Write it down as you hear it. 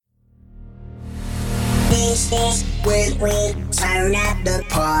this when we turn up the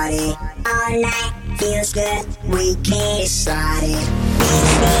party. All night feels good, we can't decide it.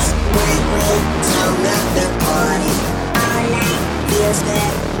 This when we turn up the party. All night feels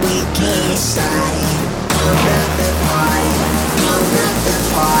good, we can't decide it. Turn up the party, turn up the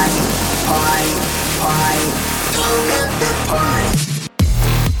party, party, party, turn up the party.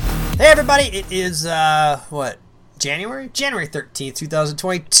 Hey everybody, it is, January 13th,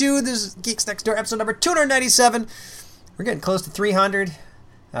 2022. This is Geeks Next Door, episode number 297. We're getting close to 300.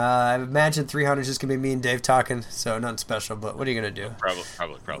 I imagine 300 is just going to be me and Dave talking, so nothing special, but what are you going to do?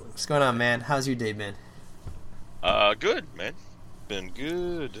 Probably. What's going on, man? How's your day been? Good, man. Been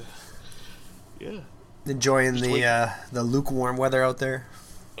good. Yeah. Enjoying the lukewarm weather out there?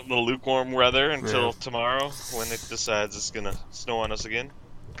 A little lukewarm weather until tomorrow when it decides it's going to snow on us again.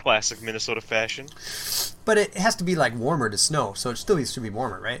 Classic Minnesota fashion. But it has to be like warmer to snow, so it still needs to be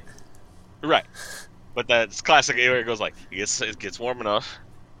warmer, right? Right. But that's classic where it goes like, it gets warm enough,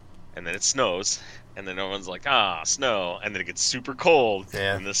 and then it snows, and then everyone's like, snow, and then it gets super cold,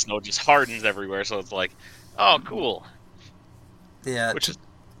 and the snow just hardens everywhere, so it's like, oh, cool. Yeah,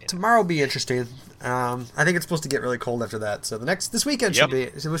 tomorrow will be interesting. I think it's supposed to get really cold after that, so this weekend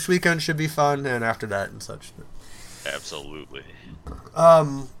should be fun, and after that and such. Absolutely.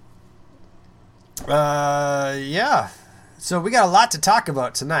 Yeah. So we got a lot to talk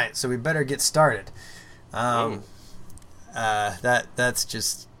about tonight, so we better get started. That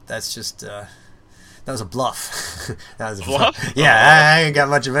was a bluff. That was a bluff? Yeah, I ain't got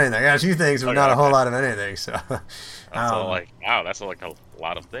much of anything. I got a few things, but not a whole lot of anything, so. That's like a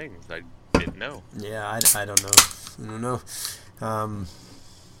lot of things I didn't know. Yeah, I don't know.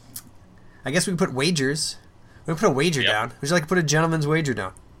 I guess we can put wagers. We put a wager down. Would you like to put a gentleman's wager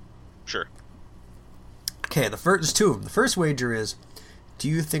down? Sure. Okay, there's two of them. The first wager is, do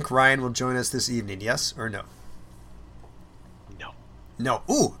you think Ryan will join us this evening? Yes or no? No.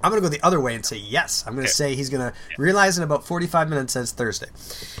 Ooh, I'm going to go the other way and say yes. I'm going to say he's going to realize in about 45 minutes that it's Thursday.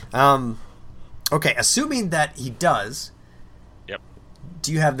 Okay, assuming that he does,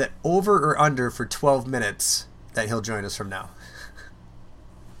 do you have the over or under for 12 minutes that he'll join us from now?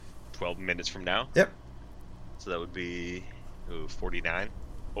 12 minutes from now? Yep. So that would be 49?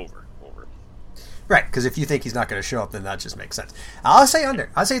 Over. Right, because if you think he's not going to show up, then that just makes sense. I'll say under.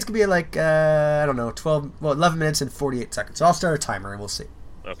 I'll say it's going to be like, 11 minutes and 48 seconds. So I'll start a timer and we'll see.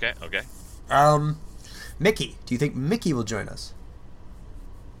 Okay. Mickey. Do you think Mickey will join us?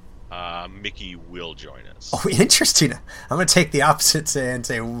 Mickey will join us. Oh, interesting. I'm going to take the opposite and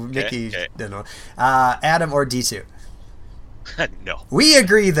say Mickey. Okay. Don't know. Adam or D2? No. We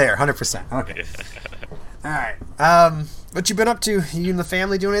agree there, 100%. Okay. All right. What you been up to? You and the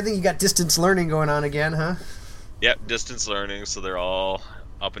family doing anything? You got distance learning going on again, huh? Yep, distance learning. So they're all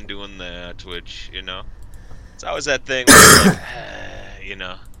up and doing that, which, it's always that thing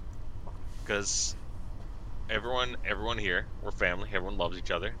where because everyone here, we're family, everyone loves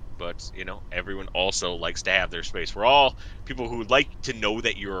each other, but, everyone also likes to have their space. We're all people who like to know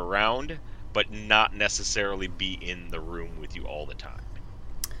that you're around, but not necessarily be in the room with you all the time.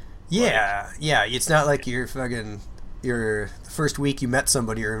 Yeah. It's not like your first week you met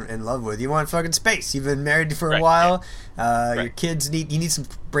somebody you're in love with. You want fucking space. You've been married for a while. Your kids you need some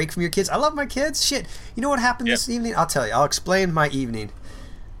break from your kids. I love my kids. Shit. You know what happened this evening? I'll tell you. I'll explain my evening.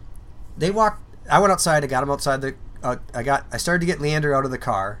 I went outside. I got them outside. I started to get Leander out of the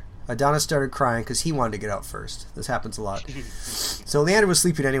car. Adonis started crying because he wanted to get out first. This happens a lot. So Leander was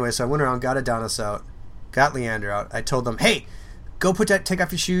sleeping anyway, so I went around, got Adonis out, got Leander out. I told them, hey, go take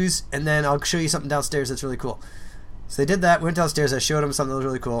off your shoes, and then I'll show you something downstairs that's really cool. So they did that, went downstairs, I showed them something that was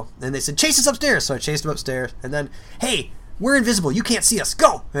really cool, and they said, chase us upstairs! So I chased them upstairs, and then, hey, we're invisible, you can't see us,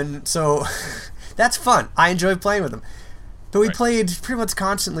 go! And so, that's fun. I enjoy playing with them. But we played pretty much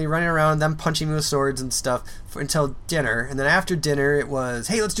constantly, running around, them punching me with swords and stuff, until dinner, and then after dinner, it was,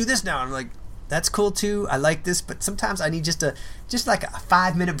 hey, let's do this now! And I'm like, that's cool too, I like this, but sometimes I need just like a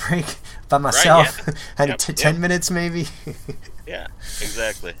 5-minute break by myself, and 10 minutes maybe. Yeah,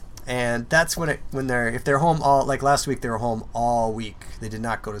 exactly. And that's if they're home all, like last week they were home all week. They did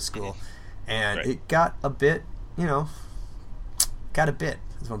not go to school. And it got a bit, is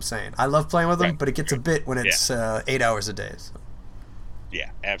what I'm saying. I love playing with them, but it gets a bit when it's 8 hours a day. So. Yeah,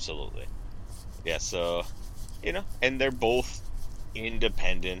 absolutely. Yeah, so, and they're both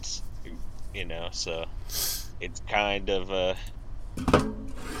independent, so it's kind of,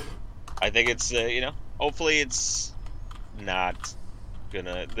 I think it's, hopefully it's not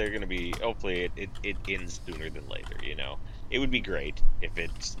they're gonna be, hopefully it ends sooner than later. It would be great if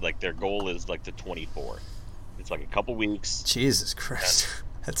it's like their goal is like the 24th. It's like a couple weeks. Jesus Christ.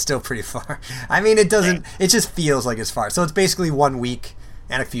 That's still pretty far. I mean, it doesn't. It just feels like it's far. So it's basically 1 week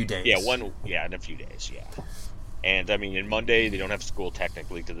and a few days. Yeah, in a few days. Yeah. And I mean, in Monday they don't have school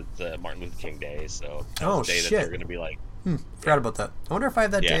technically because it's Martin Luther King Day, so that's the day that they're going to be like. Forgot about that. I wonder if I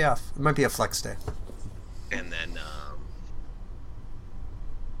have that day off. It might be a flex day. And then,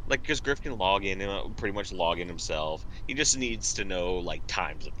 like, because Griff can log in, pretty much log in himself. He just needs to know like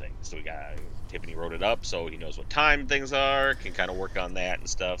times of things. So Tiffany wrote it up, so he knows what time things are. Can kind of work on that and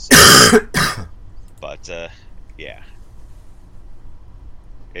stuff. So, but yeah,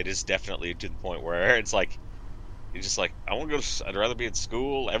 it is definitely to the point where it's like. He's just like, I want to go. I'd rather be at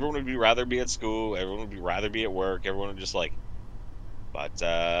school. Everyone would rather be at school. Everyone would rather be at work. Everyone would just like, but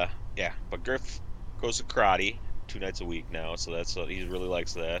yeah. But Griff goes to karate 2 nights a week now, so that's what he really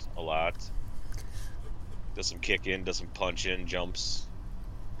likes that a lot. Does some kicking, does some punching, jumps,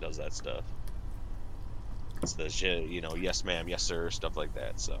 does that stuff. It's the yes ma'am, yes sir, stuff like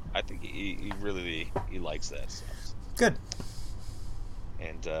that. So I think he really likes that stuff. Good.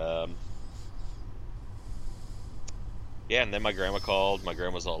 And yeah, and then my grandma called. My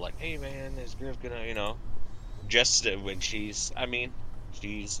grandma's all like, hey, man, is Griff gonna, just when she's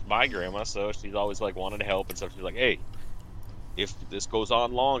my grandma, so she's always, like, wanted to help and stuff. She's like, hey, if this goes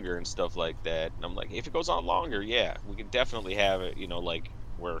on longer and stuff like that. And I'm like, if it goes on longer, yeah, we can definitely have it, like,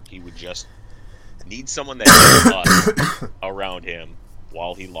 where he would just need someone that has us around him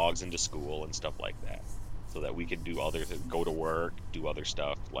while he logs into school and stuff like that. So that we can go to work, do other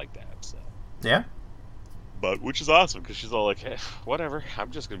stuff like that, so. Yeah. But which is awesome because she's all like, hey, whatever, I'm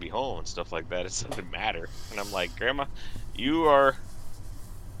just gonna be home and stuff like that. It doesn't matter. And I'm like, Grandma, you are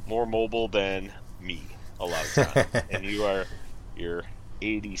more mobile than me a lot of time, and you're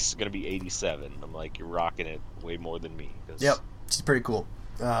 80, gonna be 87. I'm like, you're rocking it way more than me. Yep, she's pretty cool.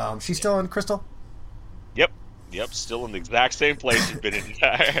 She's still in Crystal. Yep, still in the exact same place she's been in.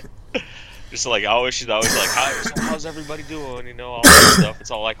 Just like she's always like, how's everybody doing? All that stuff.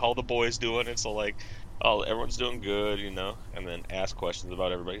 It's all like, how the boys doing? It's all like. Oh, everyone's doing good, and then ask questions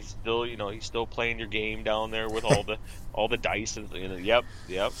about everybody. He's still, he's still playing your game down there with all the dice and yep.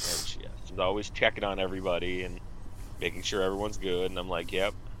 And she's always checking on everybody and making sure everyone's good. And I'm like,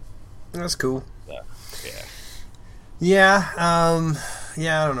 yep. That's cool. Yeah. Yeah. I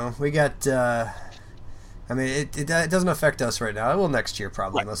don't know. We got. I mean, it doesn't affect us right now. It will next year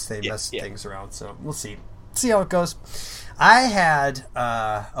probably, unless they mess things around. So we'll see. See how it goes. I had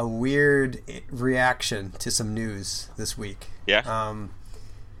a weird reaction to some news this week. Yeah.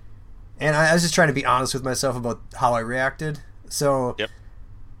 And I was just trying to be honest with myself about how I reacted. So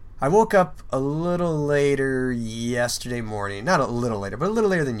I woke up a little later yesterday morning. Not a little later, but a little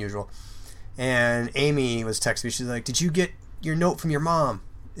later than usual. And Amy was texting me. She's like, did you get your note from your mom?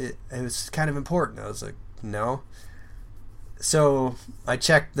 It was kind of important. I was like, no. So I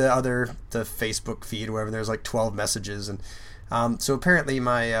checked the Facebook feed or whatever. There's like 12 messages, and so apparently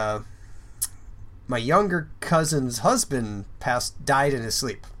my younger cousin's husband died in his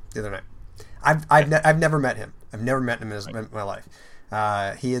sleep the other night. I've never met him. I've never met him in my life.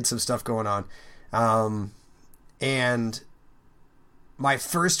 He had some stuff going on, and my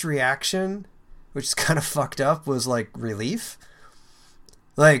first reaction, which is kind of fucked up, was like relief.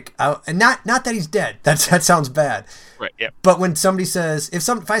 Like, and not that he's dead. That sounds bad. Right. Yeah. But when somebody says,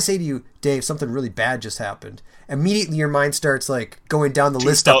 if I say to you, Dave, something really bad just happened, immediately your mind starts like going down the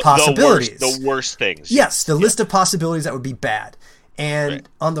list of possibilities. The worst things. Yes, the list of possibilities that would be bad. And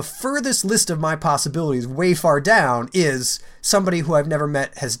on the furthest list of my possibilities, way far down, is somebody who I've never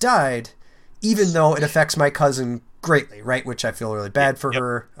met has died, even though it affects my cousin greatly, right? Which I feel really bad for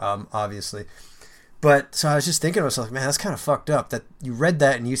her, obviously. But so I was just thinking to myself, man, that's kind of fucked up that you read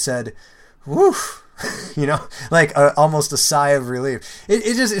that and you said, whew, like almost a sigh of relief.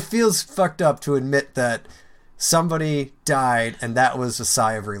 It feels fucked up to admit that somebody died and that was a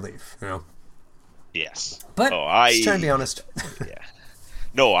sigh of relief, Yes. But just trying to be honest. Yeah.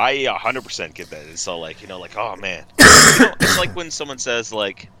 No, I 100% get that. It's all like, like, oh man. It's like when someone says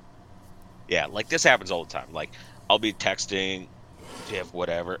like, yeah, like this happens all the time. Like I'll be texting Jeff,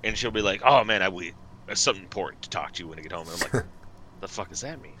 whatever, and she'll be like, oh man, there's something important to talk to you when I get home. And I'm like, the fuck does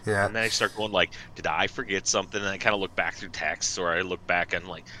that mean? Yeah. And then I start going like, did I forget something? And I kind of look back through texts, or I look back and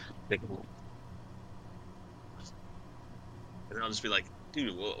like, and then I'll just be like,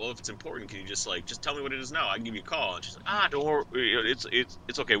 dude, well, if it's important, can you just tell me what it is now? I can give you a call. And she's like, don't worry,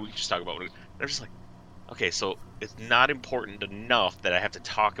 it's okay. We can just talk about it. And I'm just like, okay, so it's not important enough that I have to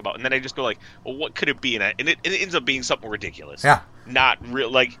talk about. And then I just go like, well, what could it be? And it ends up being something ridiculous. Yeah. Not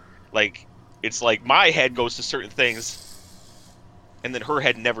real, like it's like my head goes to certain things, and then her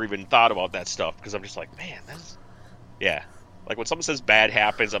head never even thought about that stuff because I'm just like, man, that's, yeah. Like when someone says bad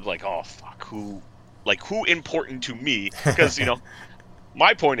happens, I'm like, oh fuck, who important to me? Because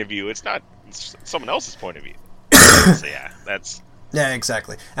my point of view, it's someone else's point of view. So yeah, that's. Yeah,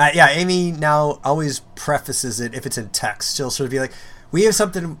 exactly. Yeah, Amy now always prefaces it if it's in text. She'll sort of be like, we have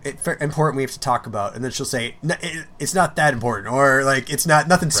something important we have to talk about, and then she'll say, it's not that important, or like it's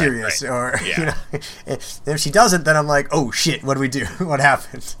nothing serious, or yeah. If she doesn't, then I'm like, oh shit, what do we do? What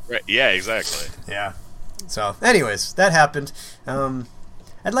happened? Right. Yeah, exactly. Yeah. So, anyways, that happened.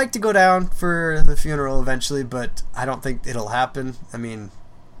 I'd like to go down for the funeral eventually, but I don't think it'll happen. I mean,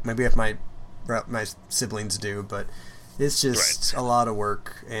 maybe if my siblings do, but it's just a lot of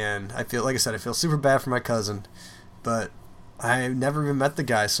work, and I feel, like I said, I feel super bad for my cousin, but I've never even met the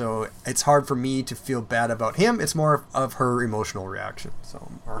guy, so it's hard for me to feel bad about him. It's more of her emotional reaction,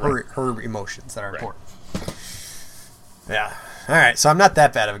 or her emotions that are important. Yeah. All right, so I'm not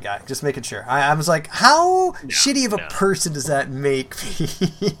that bad of a guy. Just making sure. I was like, how shitty of a person does that make me?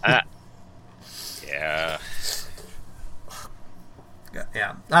 Yeah. Yeah.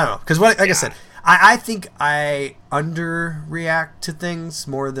 I don't know, because like I said, I think I underreact to things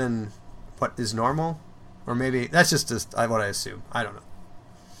more than what is normal, or maybe that's just what I assume. I don't know.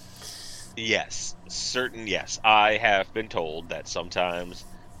 Yes, yes. I have been told that sometimes,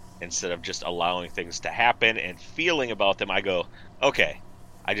 instead of just allowing things to happen and feeling about them, I go, okay.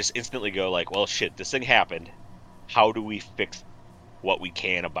 I just instantly go like, well, shit, this thing happened. How do we fix what we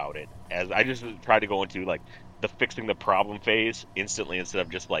can about it? As I just try to go into like the fixing the problem phase instantly, instead of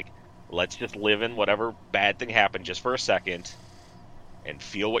just like, let's just live in whatever bad thing happened just for a second and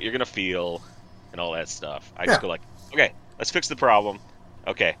feel what you're going to feel and all that stuff. I just go like, okay, let's fix the problem.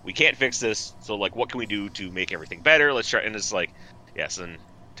 Okay, we can't fix this. So like, what can we do to make everything better? Let's try. And it's like, yes. And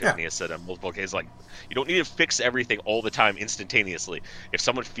Tiffany has said on multiple occasions, like, you don't need to fix everything all the time instantaneously. If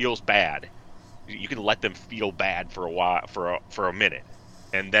someone feels bad, you can let them feel bad for a while, for a minute.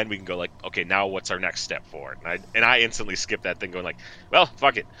 And then we can go like, okay, now what's our next step for it? And I instantly skip that thing, going like, well,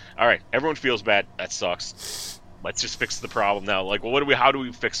 fuck it. All right, everyone feels bad. That sucks. Let's just fix the problem now. Like, well, how do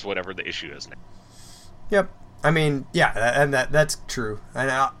we fix whatever the issue is now? Yep. I mean, yeah, and that's true. And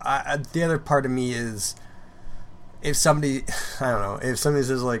the other part of me is, if somebody, I don't know, if somebody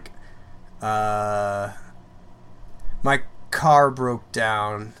says like, my car broke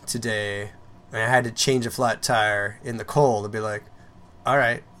down today and I had to change a flat tire in the cold, I'd be like, all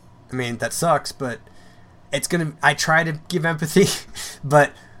right, I mean, that sucks, but I try to give empathy,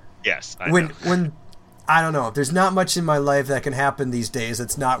 but yes, when I don't know, there's not much in my life that can happen these days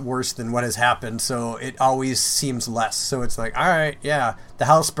that's not worse than what has happened, so it always seems less. So it's like, all right, yeah, the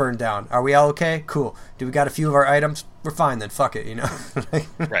house burned down. Are we all okay? Cool. Do we got a few of our items? We're fine then. Fuck it,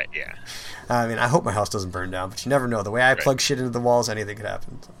 Right, yeah. I mean, I hope my house doesn't burn down, but you never know. The way I plug shit into the walls, anything could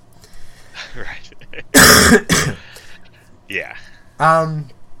happen. So. Right. Yeah.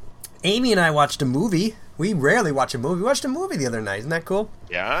 Amy and I watched a movie. We rarely watch a movie. We watched a movie the other night. Isn't that cool?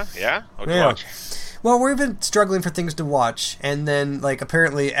 Yeah? What'd you watch? Well, we've been struggling for things to watch, and then, like,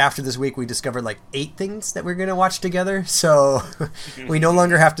 apparently after this week we discovered, like, 8 things that we're going to watch together, so we no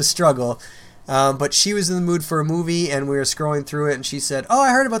longer have to struggle. But she was in the mood for a movie, and we were scrolling through it, and she said, oh,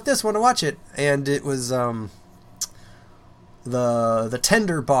 I heard about this, want to watch it. And it was, the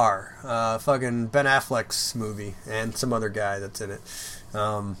Tender Bar, fucking Ben Affleck's movie, and some other guy that's in it.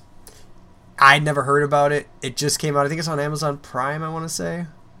 I'd never heard about it. It just came out. I think it's on Amazon Prime, I want to say.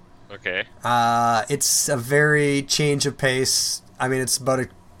 Okay. It's a very change of pace. I mean, it's about a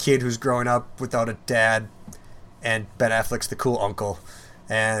kid who's growing up without a dad, and Ben Affleck's the cool uncle.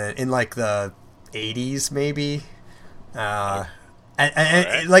 And in, like, the 80s, maybe. And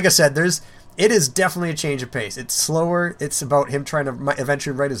like I said, it is definitely a change of pace. It's slower. It's about him trying to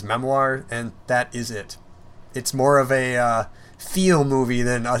eventually write his memoir, and that is it. It's more of a feel movie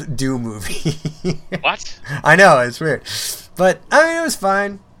than a do movie. What? I know, it's weird. But, I mean, it was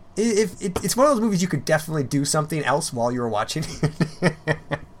fine. It's one of those movies you could definitely do something else while you were watching it.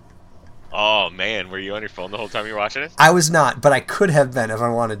 Oh, man. Were you on your phone the whole time you were watching it? I was not, but I could have been if I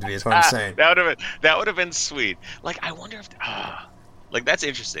wanted to be, is what I'm saying. That would have been sweet. Like, I wonder if... like, that's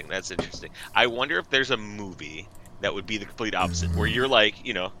interesting. I wonder if there's a movie that would be the complete opposite, where you're like,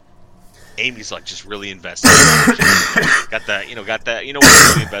 Amy's like just really invested. got that, when you're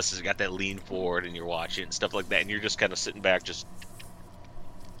really invested, got that lean forward and you're watching and stuff like that, and you're just kind of sitting back,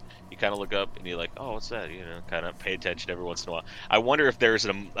 you kind of look up and you're like, oh, what's that? Kind of pay attention every once in a while. I wonder if there's a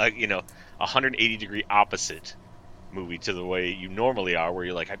 180-degree opposite movie to the way you normally are, where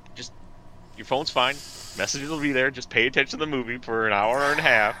you're like, your phone's fine, messages will be there, just pay attention to the movie for an hour and a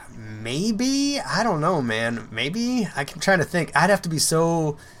half. Maybe, I don't know, man. Maybe I'm trying to think. I'd have to be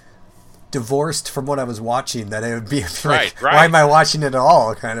so divorced from what I was watching that it would be like, Right. why am I watching it at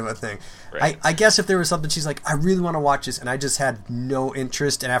all, kind of a thing. Right. I guess if there was something she's like, I really want to watch this, and I just had no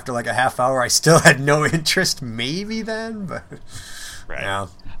interest, and after like a half hour I still had no interest, maybe then, but Right. yeah.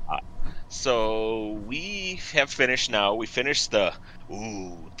 So we have finished now. We finished the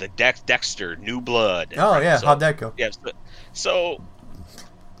Dexter New Blood. Oh yeah, So, how'd that go? yeah. So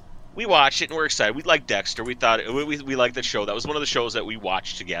we watched it and we're excited. We like Dexter. We thought we liked the show. That was one of the shows that we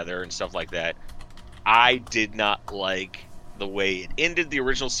watched together and stuff like that. I did not like the way it ended the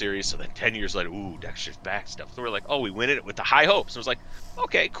original series. So then 10 years later, Dexter's back stuff. So we're like, we went in it with the high hopes. So it was like,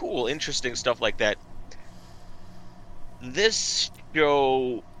 okay, cool, interesting stuff like that. This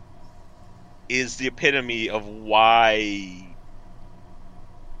show is the epitome of why,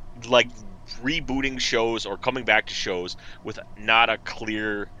 like, rebooting shows or coming back to shows with not a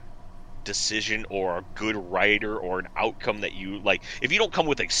clear decision or a good writer or an outcome that you like. If you don't come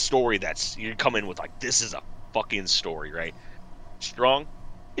with a story you come in with like, this is a fucking story, right? Strong,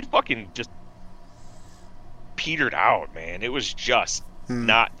 it fucking just petered out, man. It was just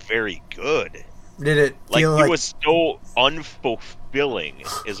not very good. Did it feel like it was so unfulfilling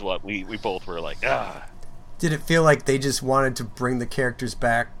is what we both were like, Did it feel like they just wanted to bring the characters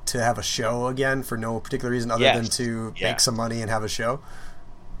back to have a show again for no particular reason other than to make some money and have a show?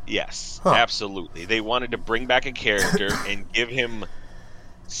 Yes, absolutely. They wanted to bring back a character and give him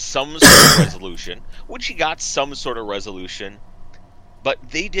some sort of resolution, which he got some sort of resolution, but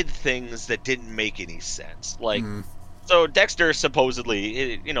they did things that didn't make any sense. Like, so Dexter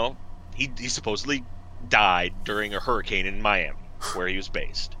supposedly, he supposedly died during a hurricane in Miami, where he was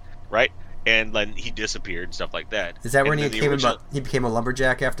based, right? And then he disappeared and stuff like that. Is that when he became a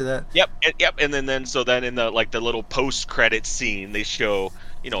lumberjack after that? Yep. And then in the little post-credit scene, they show,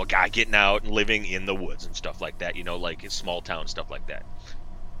 a guy getting out and living in the woods and stuff like that, like his small town, stuff like that.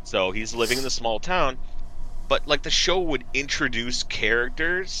 So he's living in the small town, but like the show would introduce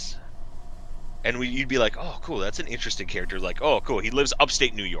characters, and you'd be like, oh, cool, that's an interesting character. Like, oh, cool, he lives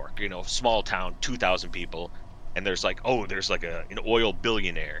upstate New York, small town, 2,000 people, and there's like, there's like an oil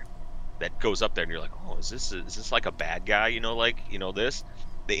billionaire that goes up there, and you're like, oh, is this like a bad guy? This.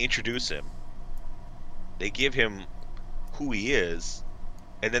 They introduce him, they give him who he is,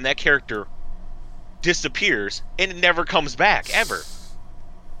 and then that character disappears and it never comes back ever.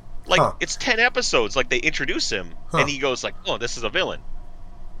 Like, it's 10 episodes. Like, they introduce him, and he goes like, oh, this is a villain.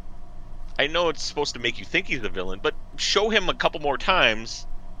 I know it's supposed to make you think he's a villain, but show him a couple more times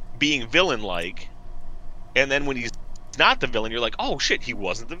being villain-like, and then when he's not the villain, you're like, oh shit, he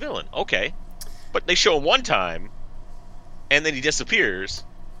wasn't the villain. Okay. But they show him one time, and then he disappears,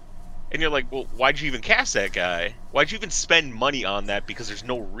 and you're like, well, why'd you even cast that guy? Why'd you even spend money on that? Because there's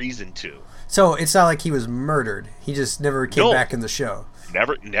no reason to. So it's not like he was murdered. He just never came back in the show.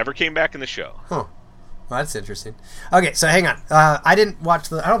 Never came back in the show. Huh. Well, that's interesting. Okay, so hang on. I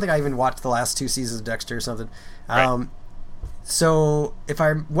don't think I even watched the last 2 seasons of Dexter or something. Right. So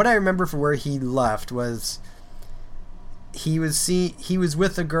what I remember from where he left was he was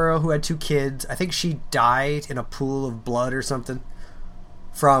with a girl who had 2 kids. I think she died in a pool of blood or something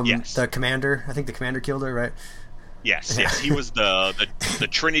from the commander. I think the commander killed her, right? Yes. He was the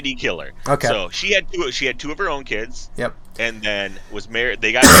Trinity killer. Okay. So she had 2 of her own kids. Yep. And then was married.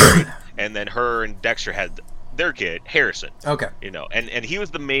 They got married, and then her and Dexter had their kid, Harrison. Okay. And he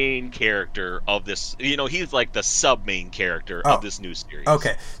was the main character of this. He's like the sub-main character of this new series.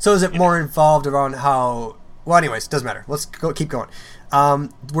 Okay. So is it more involved around how? Well, anyways, doesn't matter. Let's keep going.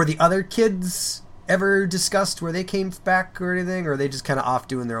 Were the other kids ever discussed where they came back or anything, or are they just kind of off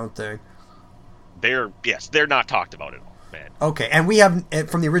doing their own thing? They're not talked about at all, man. Okay, and we have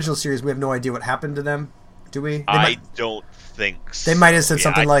from the original series, we have no idea what happened to them, do we? I don't think so. They might have said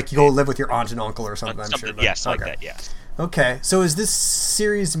something like, you go live with your aunt and uncle or something, I'm sure. Yes, like that, yes. Okay, so is this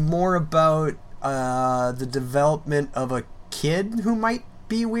series more about the development of a kid who might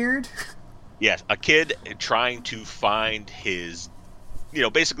be weird? Yes, a kid trying to find his,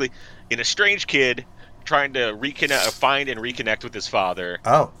 basically an estranged kid trying to find and reconnect with his father.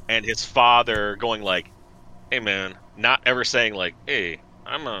 Oh. And his father going like, hey man, not ever saying like, hey,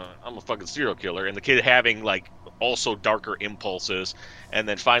 I'm a fucking serial killer, and the kid having like also darker impulses, and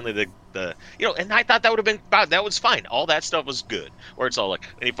then finally the and I thought that would have been that was fine. All that stuff was good. Where it's all like,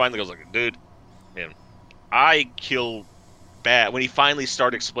 and he finally goes like, dude, man, I kill bad. When he finally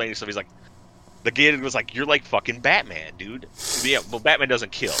started explaining stuff, he's like, the kid was like, you're like fucking Batman, dude. Yeah, well, Batman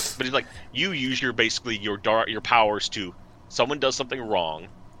doesn't kill, but he's like, you use your powers to, someone does something wrong,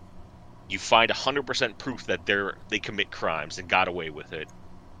 you find 100% proof that they commit crimes and got away with it.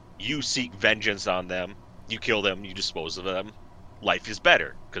 You seek vengeance on them. You kill them. You dispose of them. life is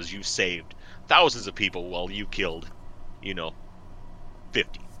better because you saved thousands of people while you killed,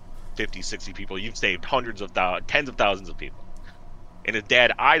 50, 60 people. You've saved tens of thousands of people. And his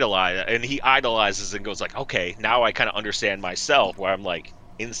dad idolizes and goes like, okay, now I kind of understand myself, where I'm like,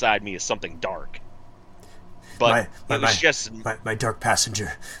 inside me is something dark. But my dark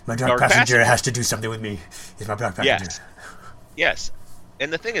passenger. My dark passenger has to do something with me. It's my dark passenger. Yes.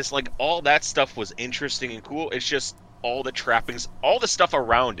 And the thing is, like, all that stuff was interesting and cool. It's just all the trappings, all the stuff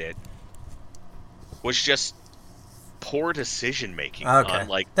around it was just poor decision making on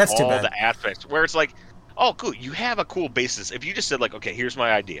like That's all the aspects. Where it's like, oh, cool, you have a cool basis. If you just said like, okay, here's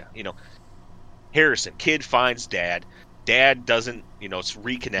my idea. Harrison, kid finds dad. Dad doesn't, it's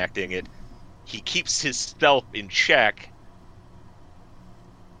reconnecting it. He keeps his self in check.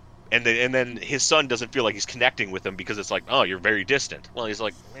 And then his son doesn't feel like he's connecting with him because it's like, oh, you're very distant. Well, he's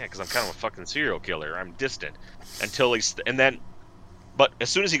like, yeah, because I'm kind of a fucking serial killer. I'm distant. But as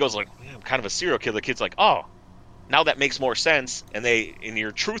soon as he goes like, yeah, I'm kind of a serial killer, the kid's like, oh, now that makes more sense. And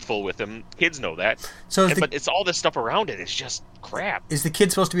you're truthful with him. Kids know that. But it's all this stuff around it. It's just crap. Is the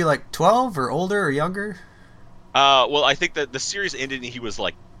kid supposed to be like 12 or older or younger? Well, I think that the series ended and he was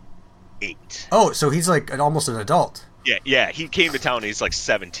like 8. Oh, so he's like almost an adult. Yeah, he came to town and he's like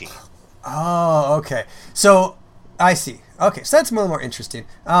 17. Oh, okay. So, I see. Okay, so that's a little more interesting.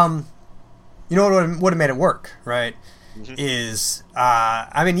 You know what would have made it work, right? Mm-hmm. Is,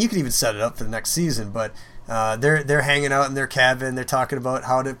 I mean, you could even set it up for the next season, but they're hanging out in their cabin, they're talking about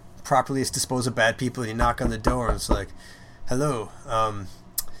how to properly dispose of bad people, and you knock on the door, and it's like, hello,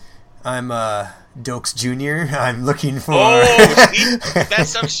 I'm Dokes Jr. I'm looking for. Oh, see?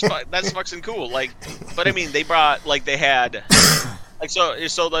 that's fucking cool. Like, but I mean, they brought they had like so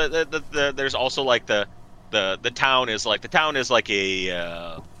there's also like the town is like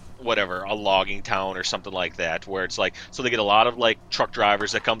a whatever, a logging town or something like that, where it's like, so they get a lot of like truck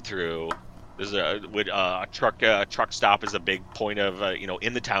drivers that come through. There's a truck stop is a big point of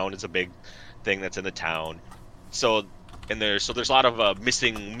in the town. It's a big thing that's in the town. So there's a lot of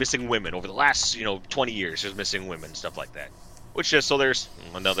missing women over the last 20 years. There's missing women, stuff like that. So there's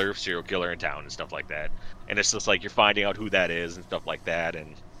another serial killer in town and stuff like that. And it's just like you're finding out who that is and stuff like that.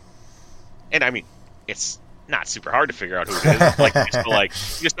 And I mean, it's not super hard to figure out who it is. Like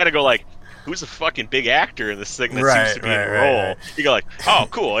you just gotta go like, who's the fucking big actor in this thing that seems to be in a role? Right. You go like, oh,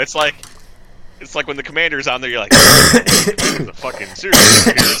 cool. It's like when the commander's on there, you're like, the fucking serial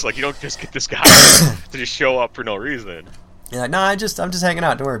killer. It's like you don't just get this guy to just show up for no reason. Yeah, no, I'm just hanging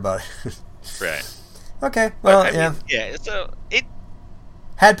out. Don't worry about it. Right. Okay. Well, I mean, yeah. It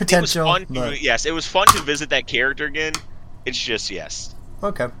had potential. It was fun. Yes, it was fun to visit that character again. It's just yes.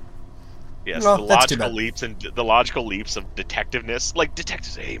 Okay. Yes, well, the logical leaps of detectiveness. Like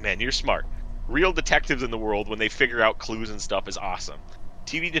detectives, hey man, you're smart. Real detectives in the world, when they figure out clues and stuff, is awesome.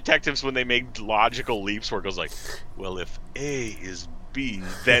 TV detectives, when they make logical leaps where it goes like, well, if A is B,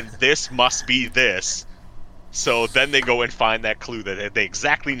 then this must be this. So then they go and find that clue that they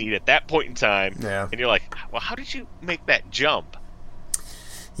exactly need at that point in time. Yeah. And you're like, well, how did you make that jump?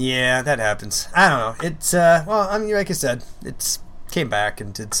 Yeah, that happens. I don't know. It's, well, I mean, like I said, it's came back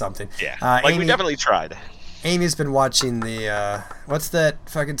and did something. Yeah. We definitely tried. Amy's been watching the what's that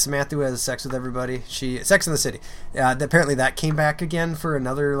fucking Samantha who has sex with everybody? Sex in the City. Apparently that came back again for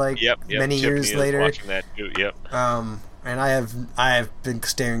another many years later. Watching that too. Yep. And I have been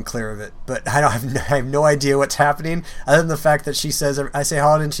steering clear of it, but I have no idea what's happening other than the fact that she says, I say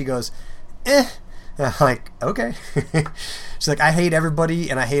Holland and she goes, eh. And I'm like, okay. She's like, I hate everybody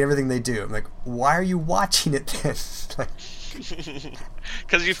and I hate everything they do. I'm like, why are you watching it then?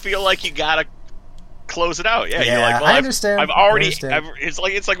 Because you feel like you gotta close it out. Yeah, you're like, well, I understand.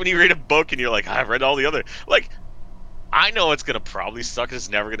 It's like when you read a book and you're like, I've read all the other. Like, I know it's gonna probably suck. It's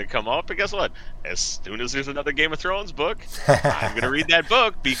never gonna come up. But guess what? As soon as there's another Game of Thrones book, I'm gonna read that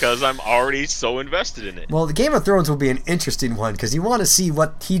book because I'm already so invested in it. Well, the Game of Thrones will be an interesting one because you want to see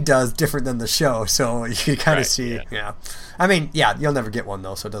what he does different than the show. So you can kind of see. Yeah. I mean, yeah, you'll never get one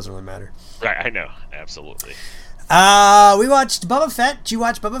though, so it doesn't really matter. Right. I know. Absolutely. We watched Boba Fett. Did you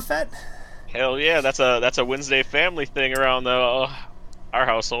watch Boba Fett? Hell yeah, that's a Wednesday family thing around our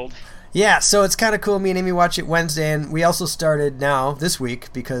household. Yeah, so it's kind of cool. Me and Amy watch it Wednesday, and we also started now this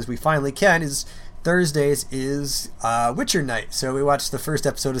week because we finally can. Is Thursdays is Witcher night, so we watched the first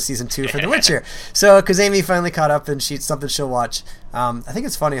episode of season 2 for The Witcher. So because Amy finally caught up, and something she'll watch. I think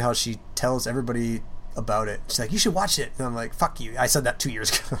it's funny how she tells everybody about it. She's like, "You should watch it," and I'm like, "Fuck you! I said that 2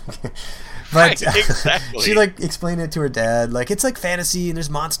 years ago." But right, exactly. She explained it to her dad. It's fantasy and there's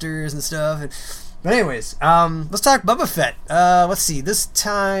monsters and stuff. But anyways, let's talk Boba Fett. Let's see. This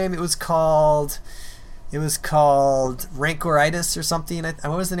time it was called It was called Rancoritis or something.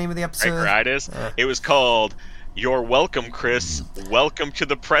 What was the name of the episode? Rancoritis? It was called You're Welcome, Chris. Welcome to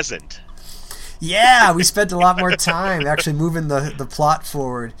the Present. Yeah, we spent a lot more time actually moving the plot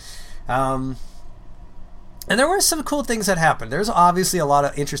forward. And there were some cool things that happened. There's obviously a lot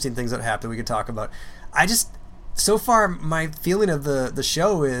of interesting things that happened we could talk about. So far, my feeling of the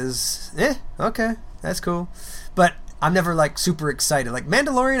show is, okay, that's cool. But I'm never, like, super excited. Like,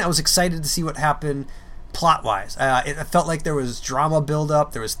 Mandalorian, I was excited to see what happened plot-wise. It felt like there was drama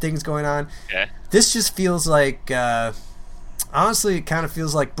build-up. There was things going on. Yeah. This just feels like... honestly, it kind of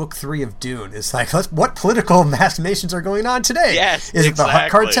feels like Book 3 of Dune. It's like, what political machinations are going on today? Yes, Is exactly. it the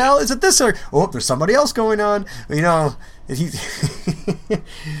Hutt cartel? Is it this? Or, there's somebody else going on. You know.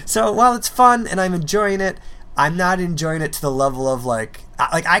 So, while it's fun and I'm enjoying it, I'm not enjoying it to the level of, like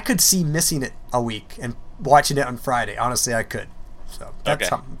I could see missing it a week and watching it on Friday. Honestly, I could. So, that's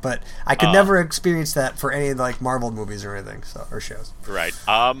something. But I could never experience that for any, like, Marvel movies or anything, or shows. Right.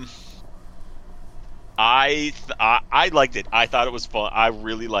 I liked it. I thought it was fun. I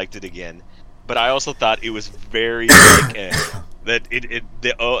really liked it again, but I also thought it was very like,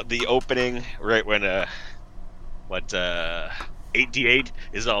 the opening right when 8D8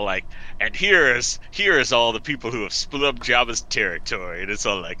 is all like, and here is all the people who have split up Jabba's territory, and it's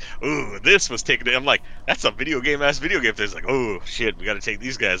all like, ooh, this was taken. I'm like, that's a video game. There's like, oh shit, we got to take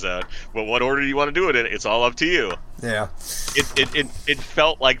these guys out. Well, what order do you want to do it in? It's all up to you. Yeah. It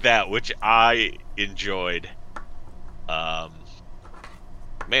felt like that, which I enjoyed. Man,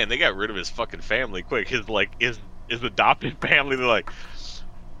 they got rid of his fucking family quick. His adopted family. They're like,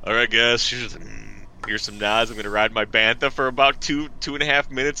 all right, guys, here's some nods. I'm gonna ride my bantha for about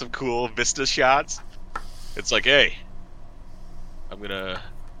 2.5 minutes of cool Vista shots. It's like, hey, you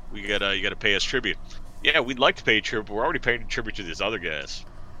gotta pay us tribute. Yeah, we'd like to pay tribute, but we're already paying tribute to these other guys.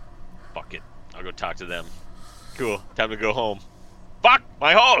 Fuck it, I'll go talk to them. Cool, time to go home. Fuck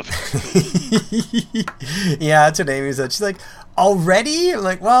my home. Yeah, that's what Amy said. She's like, already? I'm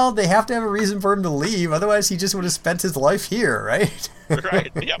like, well, they have to have a reason for him to leave. Otherwise, he just would have spent his life here, right?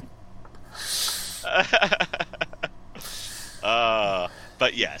 Right. Yep.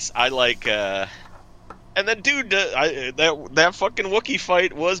 But yes, I like. And then, dude, that fucking Wookiee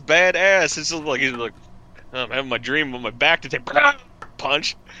fight was badass. It's just like he's like, I'm having my dream on my back to take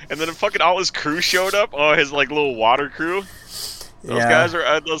punch, and then fucking all his crew showed up. Oh, his like little water crew. Those guys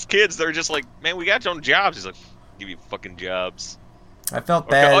are those kids. They're just like, man, we got your own jobs. He's like, give you fucking jobs. I felt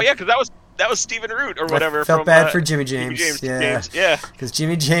bad. Oh yeah, because that was Stephen Root or whatever. I felt bad for Jimmy James. Yeah. Because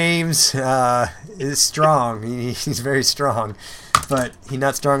Jimmy James is strong. He's very strong, but he's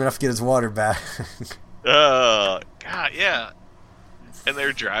not strong enough to get his water back. God, yeah. And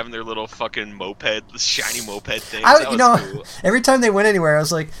they're driving their little fucking moped, the shiny moped thing. Cool. Every time they went anywhere, I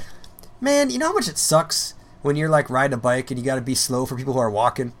was like, man, you know how much it sucks when you're like riding a bike and you got to be slow for people who are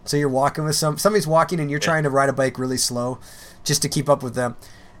walking. So you're walking with somebody's walking and you're trying to ride a bike really slow just to keep up with them.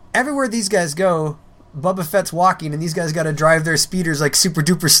 Everywhere these guys go, Boba Fett's walking and these guys got to drive their speeders like super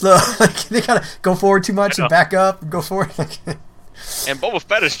duper slow. Like they got to go forward too much and back up and go forward. And Boba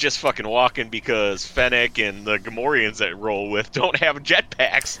Fett is just fucking walking because Fennec and the Gamorreans that roll with don't have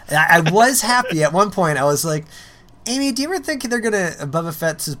jetpacks. I was happy at one point. I was like, Amy, do you ever think Boba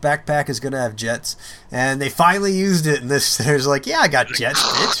Fett's backpack is gonna have jets? And they finally used it, and there's like, yeah, I got jets,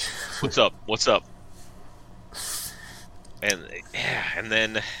 bitch. What's up? And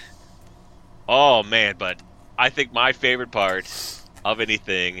then, oh man, but I think my favorite part of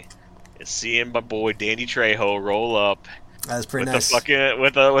anything is seeing my boy Danny Trejo roll up. That was pretty nice.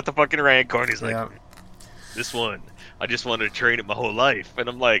 With the fucking Rancor, and he's like, this one, I just wanted to train it my whole life. And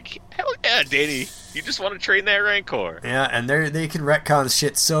I'm like, hell yeah, Danny, you just want to train that Rancor. Yeah, and they can retcon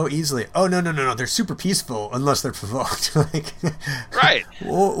shit so easily. Oh, no, they're super peaceful unless they're provoked. Like, right.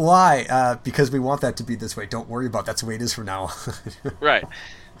 Why? Because we want that to be this way. Don't worry about it. That's the way it is from now on. Right.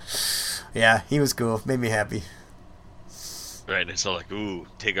 Yeah, he was cool. Made me happy. Right, and it's all like, ooh,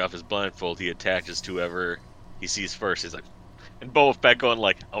 take off his blindfold. He attaches to whoever he sees first. He's like, and Boba Fett going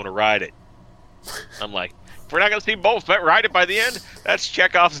like, I want to ride it. I'm like, if we're not going to see Boba Fett ride it by the end, that's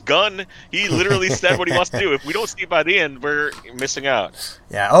Chekhov's gun. He literally said what he wants to do. If we don't see it by the end, we're missing out.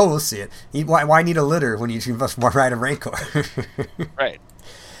 Yeah, we'll see it. Why need a litter when you can ride a Rancor? Right.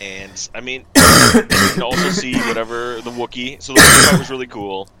 And, I mean, you can also see whatever the Wookiee. So the Wookiee fight was really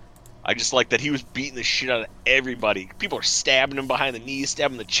cool. I just like that he was beating the shit out of everybody. People are stabbing him behind the knees,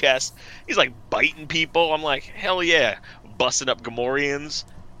 stabbing the chest. He's like biting people. I'm like, hell yeah. Busting up Gamorreans.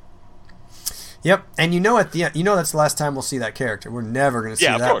 Yep, and at the end, that's the last time we'll see that character. We're never going to see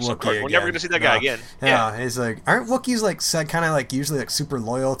that Wookiee of course. again. We're never going to see that guy again. Yeah, it's like, aren't Wookiees like kind of like usually like super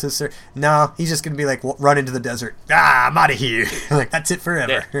loyal to Sir? No, he's just going to be like run into the desert. I'm out of here. Like that's it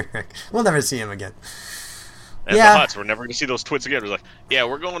forever. Yeah. We'll never see him again. And the Hutts, we're never going to see those twits again. It was like,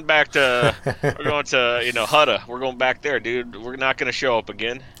 we're going back to Hutta. We're going back there, dude. We're not going to show up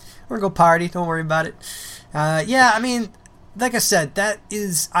again. We're going to go party. Don't worry about it. I mean, like I said,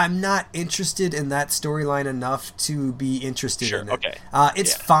 I'm not interested in that storyline enough to be interested in it. Okay.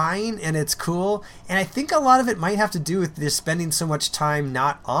 It's fine and it's cool, and I think a lot of it might have to do with they're spending so much time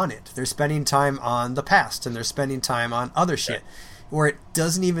not on it. They're spending time on the past, and they're spending time on other shit, where it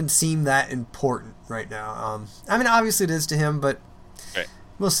doesn't even seem that important right now. I mean, obviously it is to him, but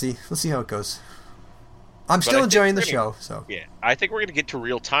we'll see. We'll see how it goes. I'm still enjoying the show, so. Yeah, I think we're going to get to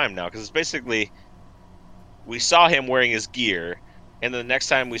real time now, because it's basically... We saw him wearing his gear, and the next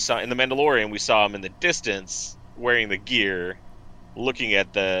time we saw in The Mandalorian, we saw him in the distance wearing the gear, looking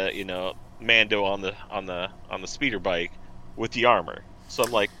at the Mando on the speeder bike with the armor. So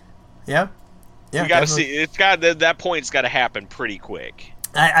I'm like, we got to see. It's got that point's got to happen pretty quick.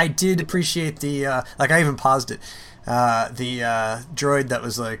 I did appreciate the I even paused it. The droid that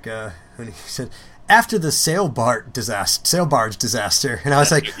was like when he said, after the sail barge disaster, and I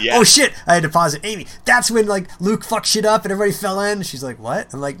was like, oh shit, I had to pause it. Amy, that's when like Luke fucked shit up and everybody fell in. She's like,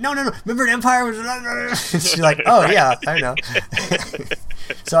 what? I'm like, no, remember in Empire was she's like, oh yeah, I know.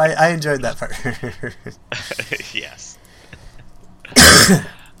 So I enjoyed that part. Yes.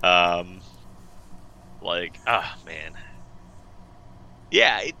 Man,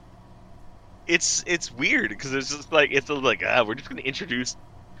 yeah, it's weird because it's just like we're just gonna introduce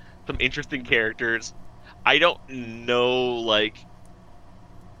some interesting characters. I don't know, like,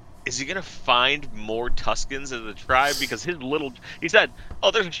 is he gonna find more Tuskens as a tribe? Because he said,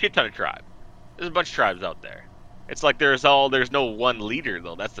 there's a shit ton of tribes. There's a bunch of tribes out there. It's like there's no one leader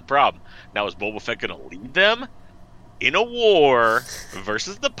though. That's the problem. Now is Boba Fett gonna lead them in a war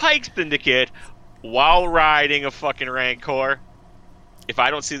versus the Pike Syndicate while riding a fucking Rancor? If I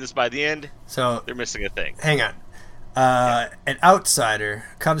don't see this by the end, so they're missing a thing. Hang on. An outsider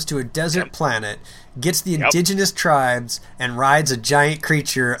comes to a desert planet, gets the indigenous tribes, and rides a giant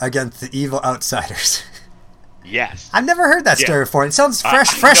creature against the evil outsiders. Yes. I've never heard that story before. It sounds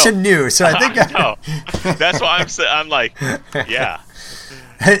fresh and new, so I think know. That's why I'm like, yeah.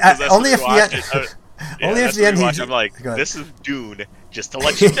 Only if the end I'm like, this is Dune. Just to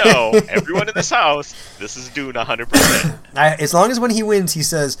let you know, everyone in this house, this is Dune 100%. As long as when he wins, he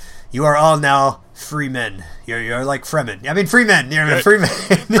says, "You are all now free men. You're like Fremen. I mean, free men. You're free men."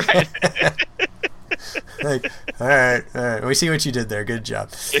 Right. Like, all right. We see what you did there. Good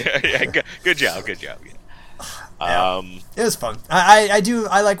job. Yeah. Good job. Yeah. It was fun. I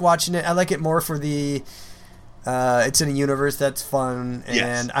like watching it. I like it more for the. It's in a universe that's fun,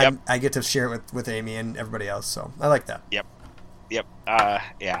 and I get to share it with Amy and everybody else. So I like that. Yep.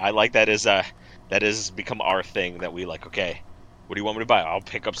 I like that has become our thing that we like. Okay, what do you want me to buy? I'll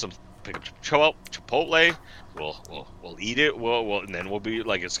pick up Chipotle. We'll eat it. And then we'll be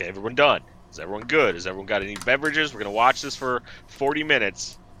like, is everyone done? Is everyone good? Has everyone got any beverages? We're gonna watch this for 40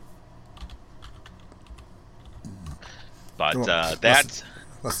 minutes. But that's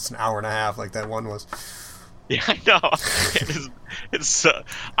an hour and a half, like that one was. Yeah, I know. It's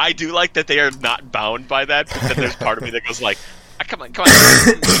I do like that they are not bound by that, but then there's part of me that goes like, come on. You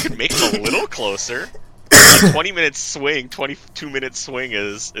can make it a little closer. A 20-minute swing, 22-minute swing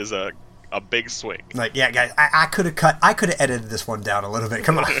is a big swing. Like, yeah, guys, I could have edited this one down a little bit.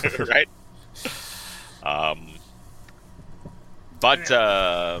 Come on. Right? But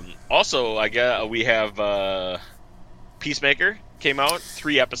also, I guess we have Peacemaker came out,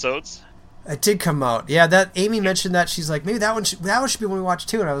 3 episodes. It did come out. Yeah, that Amy mentioned that. She's like, maybe that one should be one we watch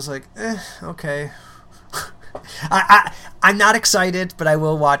too. And I was like, okay. I'm not excited, but I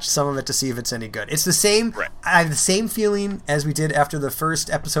will watch some of it to see if it's any good. It's the same. Right. I have the same feeling as we did after the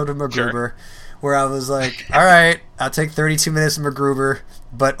first episode of MacGruber, where I was like, all right, I'll take 32 minutes of MacGruber,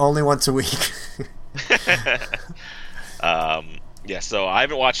 but only once a week. Yeah, so I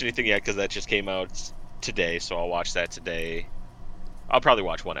haven't watched anything yet because that just came out today, so I'll watch that today. I'll probably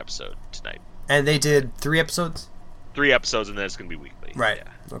watch 1 episode tonight. And they did 3 episodes? 3 episodes, and then it's going to be weekly. Right.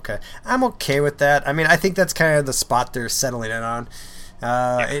 Yeah. Okay. I'm okay with that. I mean, I think that's kind of the spot they're settling it on.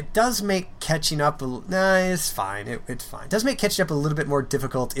 It does make catching up... it's fine. It's fine. It does make catching up a little bit more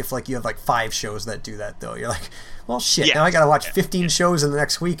difficult if like you have like 5 shows that do that, though. You're like, well, shit, now I got to watch 15 shows in the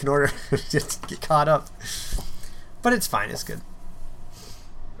next week in order to get caught up. But it's fine. It's good.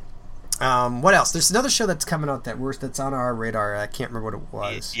 What else? There's another show that's coming out that's on our radar. I can't remember what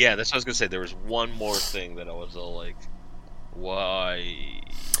it was. Yeah, that's what I was gonna say. There was one more thing that I was all like, why?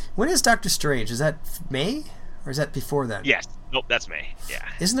 When is Doctor Strange? Is that May? Or is that before that? Yes. Nope, that's May. Yeah.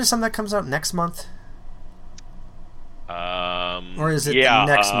 Isn't there something that comes out next month? Or is it yeah,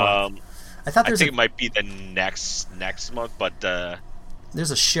 the next month? I thought I think it might be the next month, but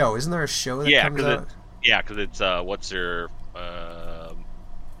there's a show. Isn't there a show that comes out? Because it's what's her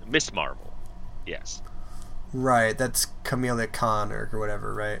Miss Marvel. Yes. Right, that's Kamala Khan or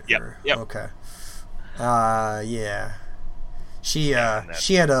whatever, right? Yep. Yep. Okay. Yeah. She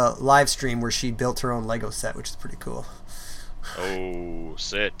had a live stream where she built her own Lego set, which is pretty cool. Oh,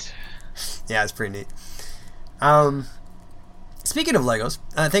 sit. Yeah, it's pretty neat. Speaking of Legos,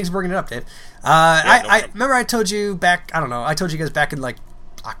 thanks for bringing it up, Dave. I remember I told you back. I don't know. I told you guys back in like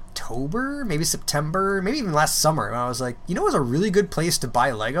October, maybe September, maybe even last summer. When I was like, you know, what's a really good place to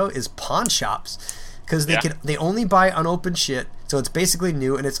buy Lego is pawn shops, because they only buy unopened shit, so it's basically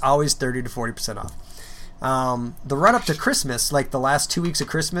new and it's always 30 to 40% off. The run up to Christmas, like the last 2 weeks of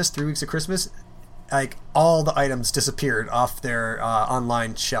Christmas, 3 weeks of Christmas, like all the items disappeared off their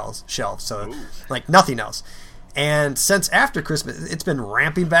online shelves. So Ooh. Like nothing else. And since after Christmas, it's been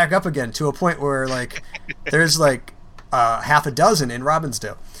ramping back up again to a point where like there's like half a dozen in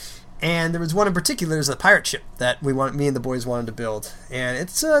Robbinsdale. And there was one in particular, there's a pirate ship that me and the boys wanted to build. And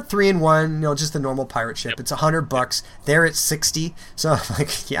it's a 3-in-1, just a normal pirate ship. Yep. It's $100. There it's $60. So I'm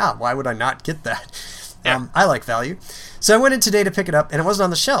like, yeah, why would I not get that? Yeah. I like value. So I went in today to pick it up, and it wasn't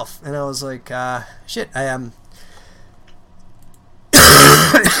on the shelf. And I was like, shit, I am...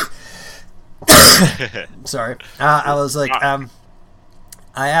 Sorry. I was like, I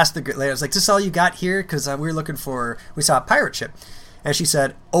asked the lady, I was like, is this all you got here? Because we saw a pirate ship. And she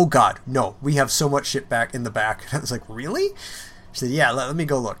said, oh God, no, we have so much shit back in the back. And I was like, really? She said, yeah, let me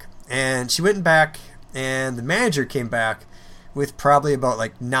go look. And she went back, and the manager came back with probably about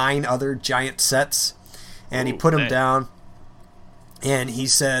like 9 other giant sets. And he put them down, and he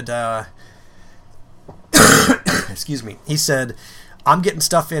said, excuse me, he said, I'm getting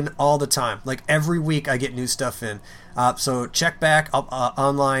stuff in all the time. Like every week I get new stuff in. So check back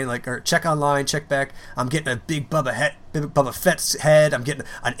online, or check online, check back. I'm getting a big Boba Fett's head. I'm getting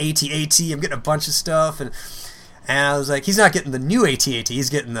an AT-AT. I'm getting a bunch of stuff. And I was like, he's not getting the new AT-AT. He's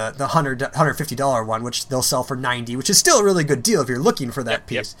getting the $150 one, which they'll sell for $90, which is still a really good deal if you're looking for that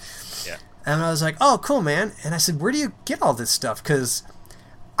piece. Yep. Yeah. And I was like, oh, cool, man. And I said, where do you get all this stuff? Because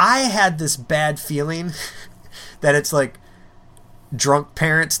I had this bad feeling that it's like drunk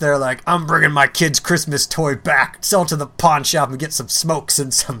parents. They're like, I'm bringing my kid's Christmas toy back, sell it to the pawn shop and get some smokes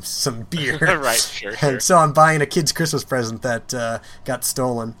and some beer. Right, sure. And so I'm buying a kid's Christmas present that got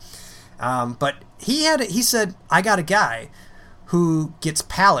stolen. But he said, I got a guy who gets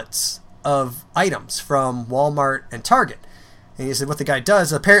pallets of items from Walmart and Target. And he said what the guy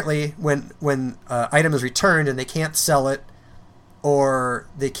does, apparently when item is returned and they can't sell it or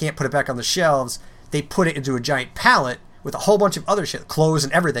they can't put it back on the shelves, they put it into a giant pallet with a whole bunch of other shit, clothes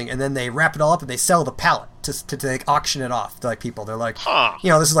and everything, and then they wrap it all up and they sell the pallet to like, auction it off to like people. They're like,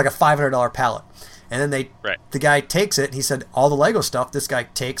 this is like a $500 pallet. And then the guy takes it, and he said all the Lego stuff this guy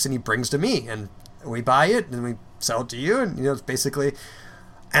takes and he brings to me, and we buy it and we sell it to you, and it's basically...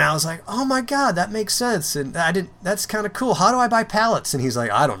 And I was like, oh my God, that makes sense. And that's kind of cool. How do I buy pallets? And he's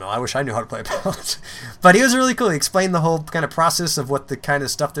like, I don't know. I wish I knew how to play pallets. But he was really cool. He explained the whole kind of process of what the kind of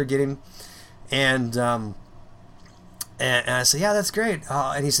stuff they're getting. And I said, yeah, that's great.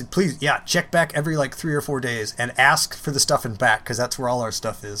 And he said, please, check back every like 3 or 4 days and ask for the stuff in back, because that's where all our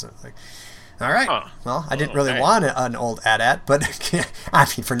stuff is. I was like, all right. Well, I didn't really want an old AT-AT, but I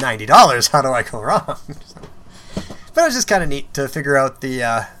mean, for $90, how do I go wrong? But it was just kind of neat to figure out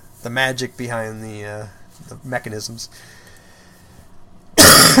the magic behind the mechanisms.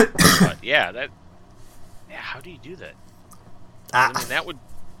 But how do you do that? I mean,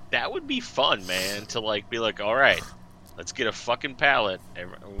 that would be fun, man. To like be like, all right, let's get a fucking pallet, and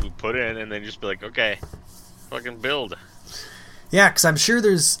we put it in, and then just be like, okay, fucking build. Yeah, because I'm sure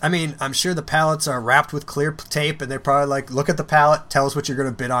the pallets are wrapped with clear tape, and they're probably like, look at the pallet, tell us what you're going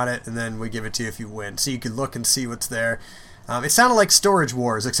to bid on it, and then we give it to you if you win. So you can look and see what's there. It sounded like Storage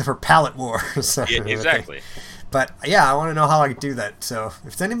Wars, except for Pallet Wars. Yeah, exactly. But yeah, I want to know how I do that. So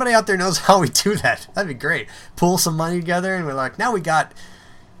if anybody out there knows how we do that, that'd be great. Pull some money together, and we're like, now we got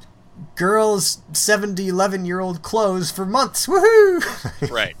girls' 7 to 11-year-old clothes for months. Woohoo!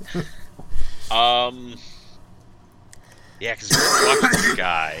 Right. Yeah, because we're watching this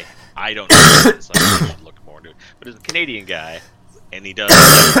guy. I don't know what it's like. I should look more into it. But it's a Canadian guy, and he does...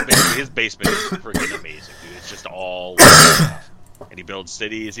 his basement is freaking amazing, dude. It's just all stuff. and he builds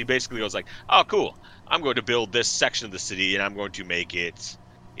cities. He basically goes like, oh, cool, I'm going to build this section of the city, and I'm going to make it,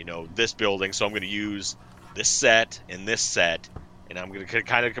 this building. So I'm going to use this set and this set, and I'm going to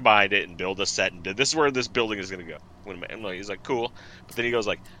kind of combine it and build a set. And this is where this building is going to go. And he's like, cool. But then he goes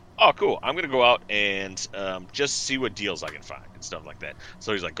like, oh, cool, I'm going to go out and just see what deals I can find and stuff like that.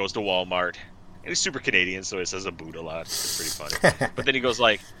 So he's like, goes to Walmart. And he's super Canadian, so he says a boot a lot. It's pretty funny. But then he goes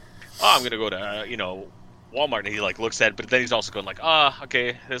like, oh, I'm going to go to, Walmart. And he like looks at it, but then he's also going like,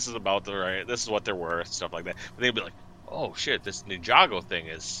 okay, this is about this is what they're worth, stuff like that. But then he'll be like, oh, shit, this Ninjago thing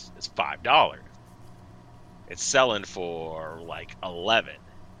is $5. It's selling for like 11.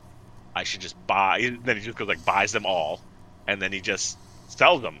 I should just buy. Then he just goes like buys them all, and then he just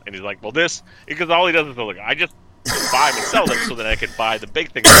sells them. And he's like, well, because all he does is like, I just buy them and sell them so that I can buy the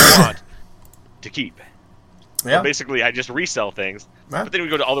big thing I want to keep. Yeah. So basically, I just resell things. Yeah. But then we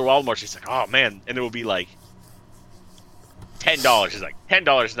go to other Walmarts. He's like, oh man, and it will be like $10. He's like,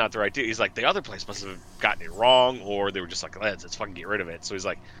 $10 is not the right deal. He's like, the other place must have gotten it wrong, or they were just like, let's fucking get rid of it. So he's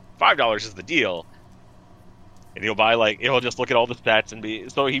like, $5 is the deal. And he'll just look at all the stats and be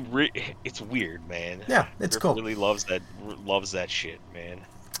so it's weird, man. Yeah, it's Griff cool. Really loves that shit, man.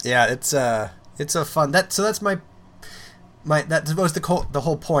 Yeah, it's a fun that's that was the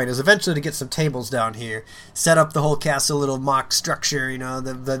whole point is eventually to get some tables down here, set up the whole castle little mock structure,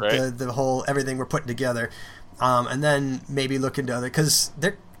 the whole everything we're putting together, and then maybe look into other because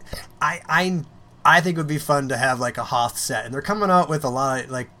I think it would be fun to have like a Hoth set, and they're coming out with a lot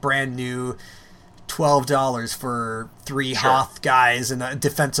of like brand new. $12 for 3 Hoth guys and a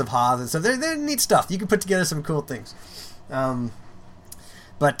defensive Hoth and stuff. They're neat stuff. You can put together some cool things. But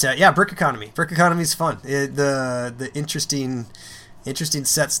Brick Economy. Brick Economy is fun. The interesting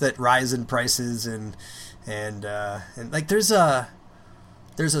sets that rise in prices and like there's a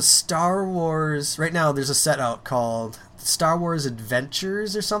Star Wars right now. There's a set out called Star Wars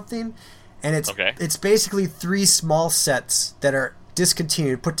Adventures or something, and it's basically 3 small sets that are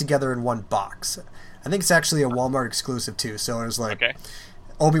discontinued, put together in one box. I think it's actually a Walmart exclusive too. So it was like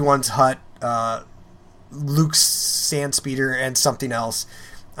Obi-Wan's hut, Luke's sand speeder, and something else.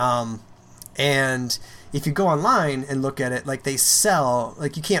 And if you go online and look at it, like they sell,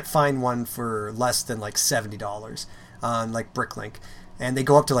 like you can't find one for less than like $70 on like Bricklink, and they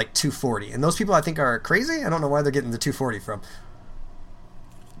go up to like $240. And those people I think are crazy. I don't know where they're getting the $240 from.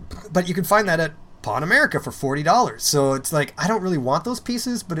 But you can find that at Pawn America for $40. So it's like I don't really want those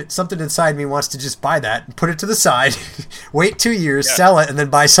pieces, but it's something inside me wants to just buy that and put it to the side, wait 2 years, sell it, and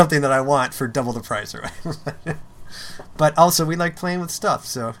then buy something that I want for double the price. Right? But also we like playing with stuff,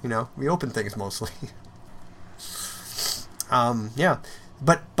 so we open things mostly.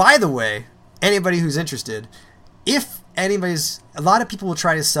 But by the way, anybody who's interested, a lot of people will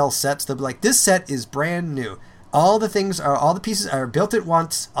try to sell sets. They'll be like, this set is brand new. All the pieces are built at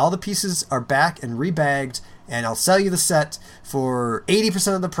once. All the pieces are back and rebagged, and I'll sell you the set for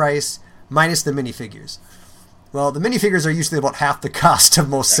 80% of the price minus the minifigures. Well, the minifigures are usually about half the cost of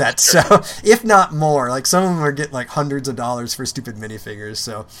most sets, so if not more. Like some of them are getting like hundreds of dollars for stupid minifigures,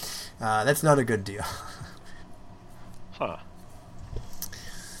 so that's not a good deal. Huh.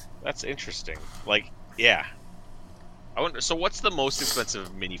 That's interesting. Like, yeah. I wonder. So, what's the most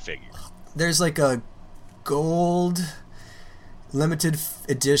expensive minifigure? There's like a gold limited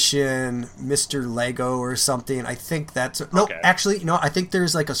edition Mr. Lego or something. I think that's actually I think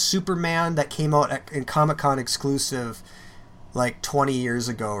there's like a Superman that came out in Comic-Con exclusive like 20 years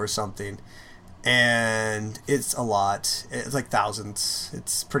ago or something, and it's a lot. It's like thousands.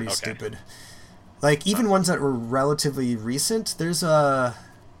 It's pretty stupid. Like even ones that were relatively recent. There's a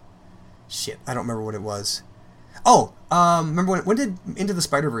I don't remember what it was. Remember when did Into the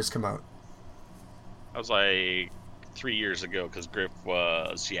Spider-Verse come out? I was like 3 years ago because Griff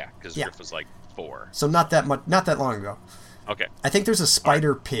was Griff was like 4. So not that long ago. Okay. I think there's a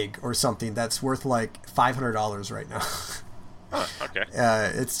Spider Pig or something that's worth like $500 right now. Huh, okay.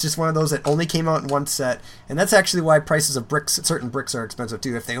 It's just one of those that only came out in one set, and that's actually why prices of certain bricks are expensive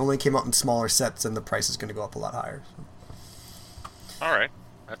too. If they only came out in smaller sets, then the price is going to go up a lot higher. All right,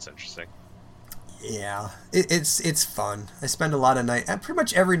 that's interesting. Yeah, it's fun. I spend a lot of pretty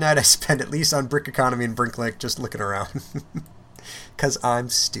much every night I spend at least on Brick Economy and Bricklink just looking around. Because I'm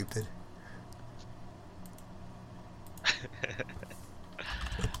stupid.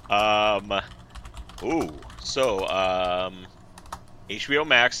 HBO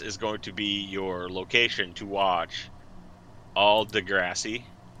Max is going to be your location to watch all Degrassi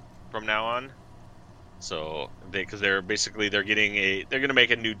from now on. So because they're going to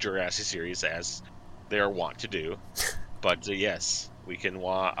make a new Degrassi series as they are wont to do. But yes, we can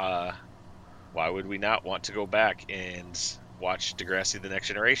why would we not want to go back and watch Degrassi: The Next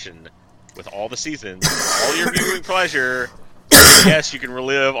Generation with all the seasons, all your viewing pleasure. Yes, you can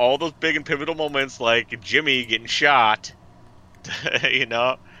relive all those big and pivotal moments like Jimmy getting shot. You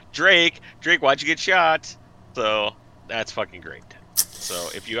know, Drake, why'd you get shot? So that's fucking great. So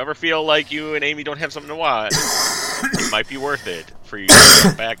if you ever feel like you and Amy don't have something to watch, it might be worth it for you to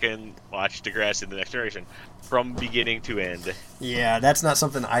go back and watch Degrassi: The Next Generation from beginning to end. Yeah, that's not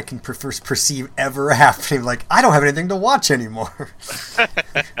something I can perceive ever happening. Like, I don't have anything to watch anymore.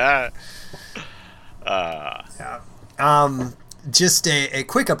 Yeah. Just a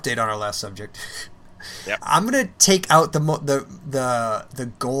quick update on our last subject. Yep. I'm gonna take out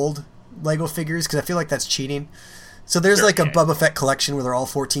the gold Lego figures because I feel like that's cheating. So there's like a Boba Fett collection where they're all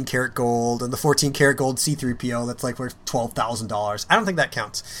 14 karat gold, and the 14 karat gold C-3PO that's like worth $12,000. I don't think that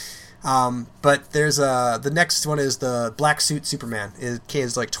counts. But there's the next one is the black suit Superman. It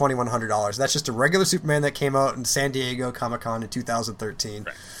is like $2,100. That's just a regular Superman that came out in San Diego Comic-Con in 2013.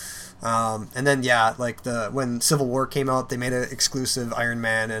 Right. And then like when Civil War came out, they made an exclusive Iron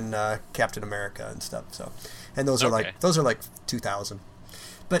Man and Captain America and stuff. So, and those are like 2,000.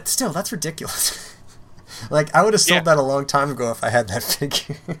 But still, that's ridiculous. Like, I would have sold that a long time ago if I had that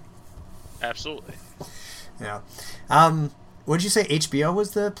figure. Absolutely. Yeah. What did you say? HBO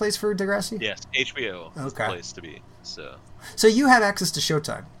was the place for Degrassi? Yes, HBO is the place to be. So you have access to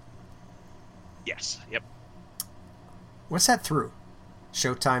Showtime? Yes. Yep. What's that through?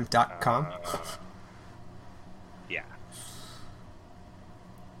 Showtime.com? Yeah.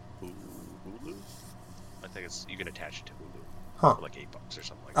 Hulu? I think you can attach it to Hulu. Huh. For like $8 or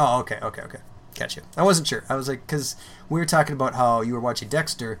something like that. Oh, okay. Gotcha. I wasn't sure. I was like, because we were talking about how you were watching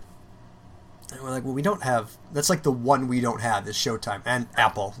Dexter, and we're like, well, we don't have, that's like the one we don't have is Showtime, and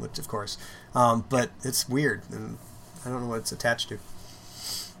Apple, which of course, but it's weird, and I don't know what it's attached to.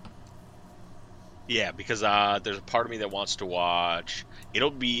 Yeah, because there's a part of me that wants to watch, it'll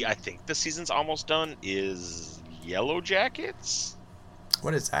be, I think the season's almost done, is Yellow Jackets?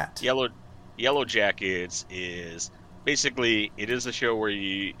 What is that? Yellow Jackets is, basically, it is a show where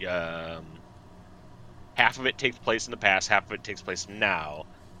you, half of it takes place in the past, half of it takes place now.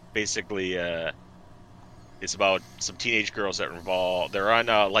 Basically, it's about some teenage girls that are involved. They're on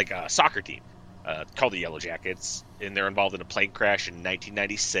like a soccer team called the Yellow Jackets, and they're involved in a plane crash in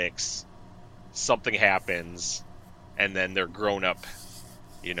 1996. Something happens, and then their grown-up,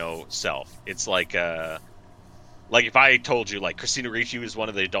 self. It's like if I told you, like, Christina Ricci was one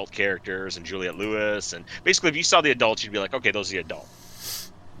of the adult characters, and Juliette Lewis, and basically if you saw the adults, you'd be like, okay, those are the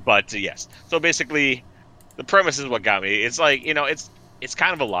adults. But yes, so basically, the premise is what got me. It's like, it's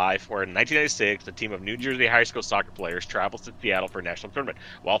kind of alive, where in 1996, a team of New Jersey high school soccer players travels to Seattle for a national tournament.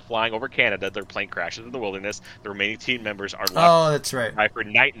 While flying over Canada, their plane crashes in the wilderness. The remaining team members are left that's right. for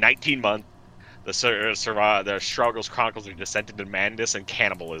 19 months. The struggles chronicles their descent into madness and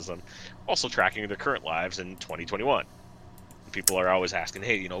cannibalism, also tracking their current lives in 2021. People are always asking,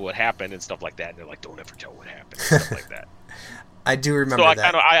 hey, what happened and stuff like that, and they're like, don't ever tell what happened and stuff like that. I do remember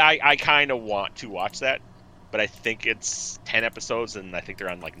that. I kind of want to watch that, but I think it's 10 episodes, and I think they're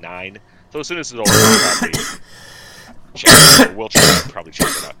on like 9. So as soon as it's over, I'll probably we'll probably check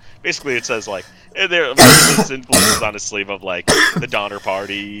it out. Basically, it says like there influences on his sleeve of like the Donner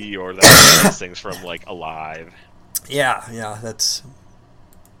Party or those things from like Alive. Yeah, that's.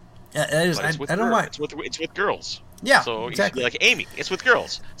 Yeah, that is. I don't know why. It's with girls. Yeah, so exactly. You should be like, Amy, it's with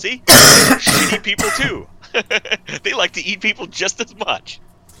girls. See, shitty people too. They like to eat people just as much.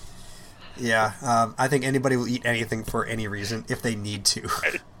 Yeah, I think anybody will eat anything for any reason if they need to.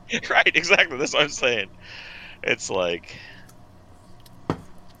 Right, exactly. That's what I'm saying. It's like,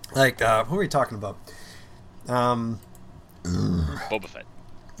 what were we talking about? Boba Fett.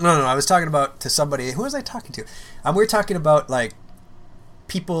 No, I was talking to somebody. Who was I talking to? We were talking about like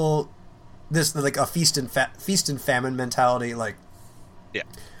people, this like a feast and famine mentality. Like, yeah,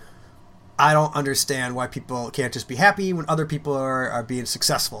 I don't understand why people can't just be happy when other people are being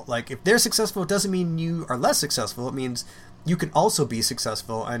successful. Like, if they're successful, it doesn't mean you are less successful. It means you can also be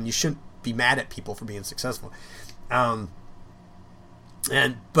successful, and you shouldn't be mad at people for being successful. But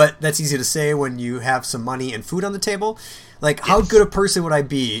that's easy to say when you have some money and food on the table. Like, yes. How good a person would I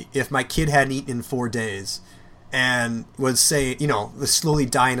be if my kid hadn't eaten in 4 days and was was slowly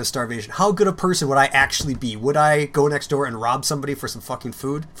dying of starvation? How good a person would I actually be? Would I go next door and rob somebody for some fucking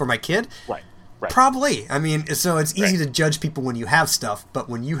food for my kid? Right. Probably. I mean, so it's easy to judge people when you have stuff, but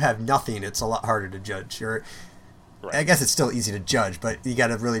when you have nothing, it's a lot harder to judge. Right. I guess it's still easy to judge, but you got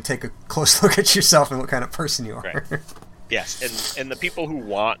to really take a close look at yourself and what kind of person you are. Right. Yes, and the people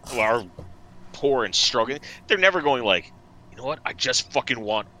who are poor and struggling, they're never going like, you know what? I just fucking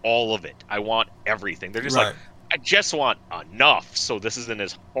want all of it. I want everything. They're just like, I just want enough, so this isn't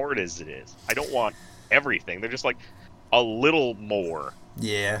as hard as it is. I don't want everything. They're just like a little more.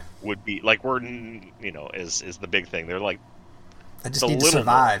 Yeah. Would be like is the big thing. They're like, I just need to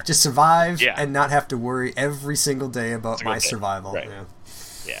survive. More. Just survive and not have to worry every single day about my survival. Right.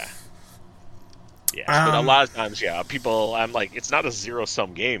 Yeah. But a lot of times, people. I'm like, it's not a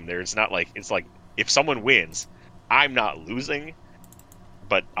zero-sum game. It's not like it's like if someone wins, I'm not losing.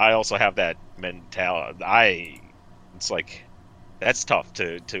 But I also have that mentality. It's like that's tough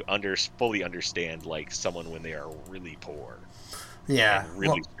to fully understand, like someone when they are really poor. Yeah,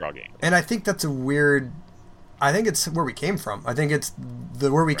 really struggling. And I think that's a weird. I think it's where we came from. I think it's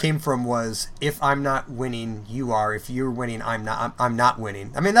where we came from was if I'm not winning, you are. If you're winning, I'm not. I'm not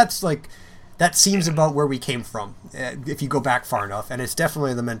winning. I mean, that's like that seems about where we came from. If you go back far enough, and it's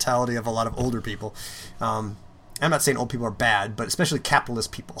definitely the mentality of a lot of older people. I'm not saying old people are bad, but especially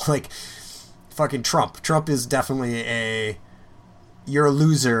capitalist people. Like, fucking Trump. Trump is definitely you're a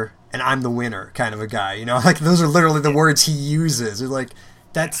loser and I'm the winner kind of a guy. You know, like those are literally the words he uses. It's like,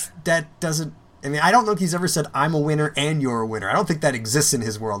 that doesn't, I mean, I don't know if he's ever said I'm a winner and you're a winner. I don't think that exists in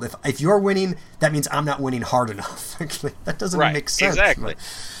his world. If you're winning, that means I'm not winning hard enough. That doesn't make sense. Exactly.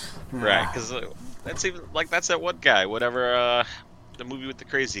 Right, because that's even, like, that's that one guy, whatever, the movie with the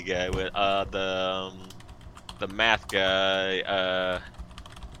crazy guy, with the math guy,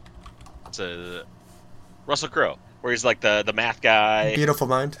 it's Russell Crowe, where he's like the math guy. Beautiful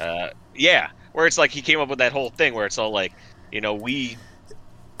Mind. Where it's like he came up with that whole thing where it's all like, we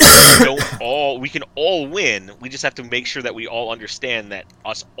can all win. We just have to make sure that we all understand that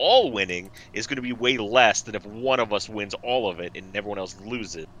us all winning is going to be way less than if one of us wins all of it and everyone else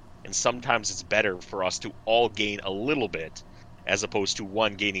loses. And sometimes it's better for us to all gain a little bit as opposed to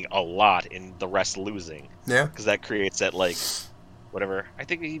one gaining a lot and the rest losing. Yeah. Because that creates that, like, whatever. I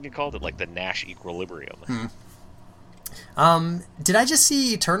think they even called it, like, the Nash equilibrium. Did I just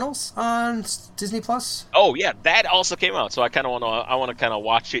see Eternals on Disney Plus? Oh, yeah. That also came out. So I want to kind of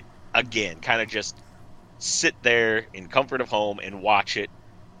watch it again. Kind of just sit there in comfort of home and watch it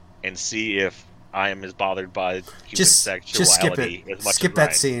and see if I am as bothered by human sexuality just skip it. as much skip as that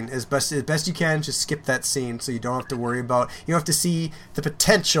Ryan. Scene as best you can. Just skip that scene so you don't have to worry about. You don't have to see the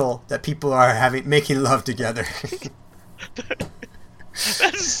potential that people are making love together.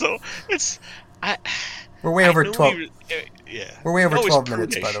 That's so. We're way over 12. Yeah. We're way over 12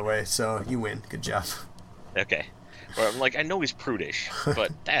 minutes, by the way. So you win. Good job. Okay. Well, I'm like, I know he's prudish, but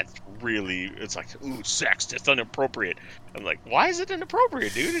that's really, it's like, ooh, sex, that's inappropriate. I'm like, why is it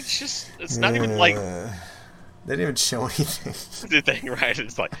inappropriate, dude? It's not even like... They didn't even show anything. The thing, right?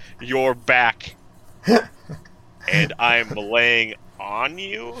 It's like, you're back, and I'm laying on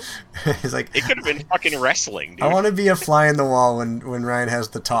you? It's like... It could have been fucking wrestling, dude. I want to be a fly in the wall when Ryan has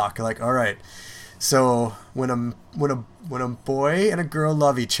the talk. Like, all right, so when a boy and a girl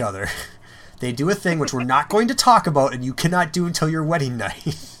love each other... They do a thing which we're not going to talk about, and you cannot do until your wedding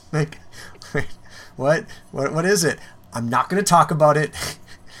night. Like, wait, what is it? I'm not going to talk about it.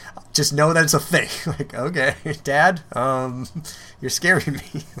 Just know that it's a thing. Like, okay, Dad, you're scaring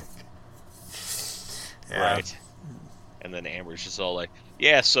me. Yeah. Right. And then Amber's just all like,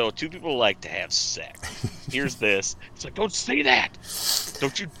 yeah, so two people like to have sex. Here's this. It's like, don't say that.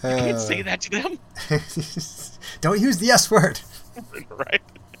 Don't you can't say that to them. Don't use the S word. Right.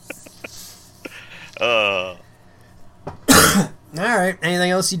 All right.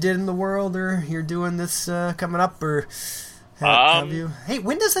 Anything else you did in the world, or you're doing this coming up, or have you? Hey,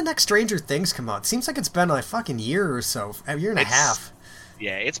 when does the next Stranger Things come out? Seems like it's been a fucking year or so, a year and a half.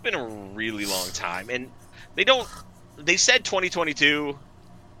 Yeah, it's been a really long time, and they said 2022,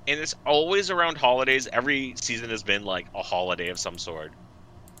 and it's always around holidays. Every season has been like a holiday of some sort,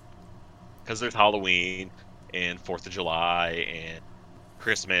 because there's Halloween and 4th of July and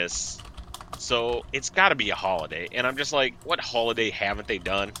Christmas. So it's got to be a holiday, and I'm just like, what holiday haven't they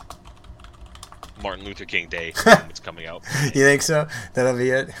done? Martin Luther King Day, it's coming out. You think so? That'll be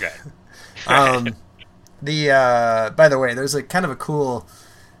it. Okay. By the way, there's a kind of a cool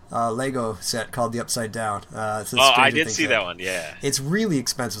Lego set called the Upside Down. I did see that one. Yeah. It's really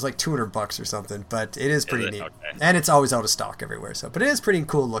expensive. It's like $200 or something, but it is pretty neat, okay. And it's always out of stock everywhere. So, but it is pretty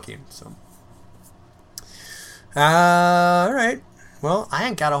cool looking. So, all right. Well, I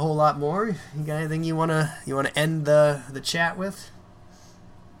ain't got a whole lot more. You got anything you wanna end the chat with?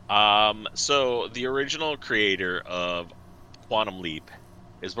 So the original creator of Quantum Leap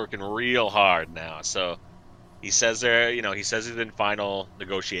is working real hard now. So he says he's in final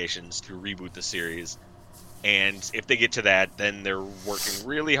negotiations to reboot the series, and if they get to that, then they're working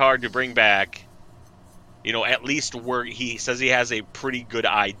really hard to bring back at least where he says he has a pretty good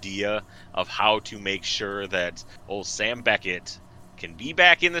idea of how to make sure that old Sam Beckett can be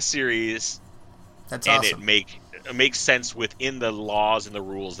back in the series. That's and awesome. It makes sense within the laws and the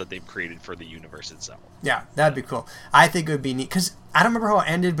rules that they've created for the universe itself. Yeah, that'd be cool. I think it would be neat because I don't remember how it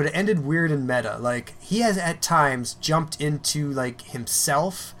ended, but it ended weird and meta. Like he has at times jumped into like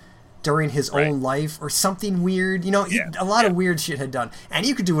himself during his own life or something weird. A lot of weird shit had done, and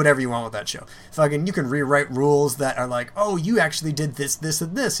you could do whatever you want with that show. Fucking, you can rewrite rules that are like, oh, you actually did this, this,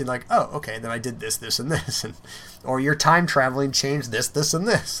 and this, and like, oh, okay, then I did this, this, and this, and or your time traveling changed this, this, and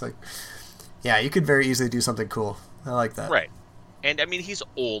this. Like, yeah, you could very easily do something cool. I like that. Right. And I mean, he's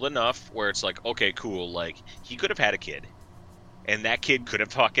old enough where it's like, okay, cool. Like, he could have had a kid, and that kid could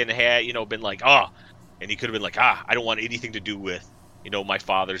have fucking had, been like, and he could have been like, I don't want anything to do with, my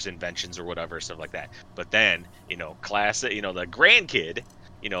father's inventions or whatever, stuff like that. But then, the grandkid,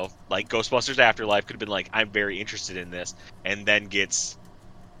 like Ghostbusters Afterlife could have been like, I'm very interested in this, and then gets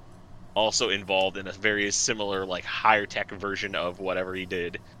also involved in a very similar, like, higher tech version of whatever he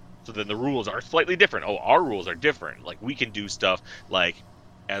did. So then the rules are slightly different. Oh, our rules are different. Like, we can do stuff like,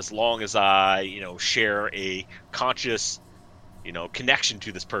 as long as I, share a conscious, connection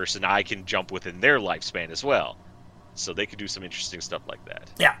to this person, I can jump within their lifespan as well. So they could do some interesting stuff like that.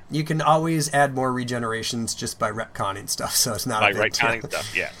 Yeah, you can always add more regenerations just by retconning stuff, so it's not by a big retconning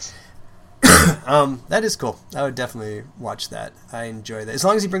stuff. Yes. That is cool. I would definitely watch that. I enjoy that as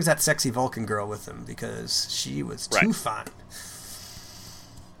long as he brings that sexy Vulcan girl with him because she was too fine.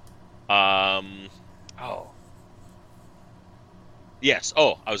 Oh. Yes.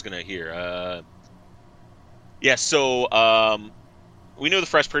 Oh, I was gonna hear. Yes. So, we know the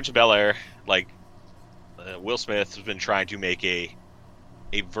Fresh Prince of Bel-Air, like. Will Smith has been trying to make a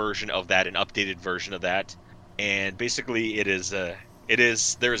version of that, an updated version of that, and basically there is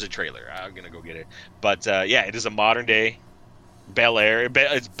a trailer. I'm gonna go get it, but it is a modern day Bel-Air.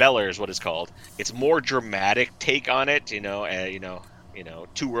 It's Bel-Air is what it's called. It's more dramatic take on it,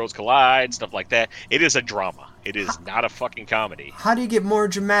 two worlds collide, stuff like that. It is a drama. It is not a fucking comedy. How do you get more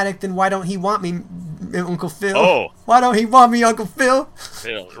dramatic than why don't he want me, Uncle Phil? Oh, why don't he want me, Uncle Phil?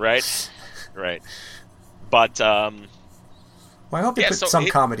 Right. But well, I hope they put some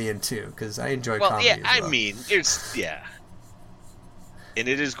comedy in too, because I enjoy comedy. Yeah, I mean, and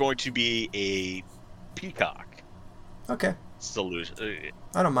it is going to be a Peacock. Okay. Solution.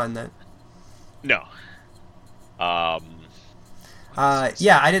 I don't mind that. No.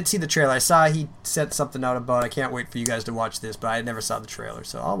 Yeah, I didn't see the trailer. I saw he sent something out about. I can't wait for you guys to watch this, but I never saw the trailer,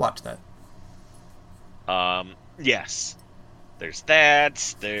 so I'll watch that. Yes. There's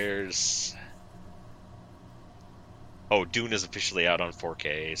that. There's. Oh, Dune is officially out on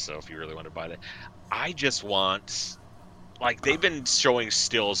 4K, so if you really want to buy that. I just want... Like, they've been showing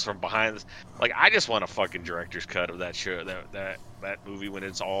stills from behind... Like, I just want a fucking director's cut of that show, that movie when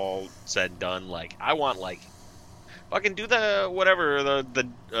it's all said and done. Like, I want, like... Fucking do the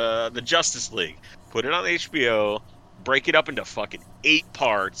Justice League. Put it on HBO, break it up into fucking 8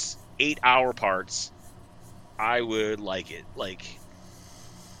 parts, 8-hour parts. I would like it. Like...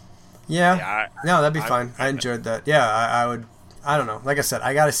 Yeah, no, that'd be fine. I enjoyed that. Yeah, I would. I don't know. Like I said,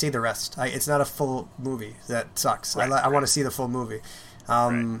 I got to see the rest. It's not a full movie. That sucks. I want to see the full movie.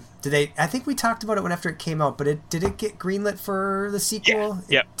 Did they? I think we talked about it after it came out, but did it get greenlit for the sequel?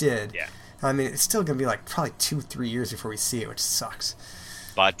 Yeah. It did. Yeah. I mean, it's still gonna be like probably 2-3 years before we see it, which sucks.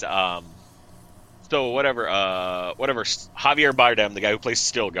 But so whatever Javier Bardem, the guy who plays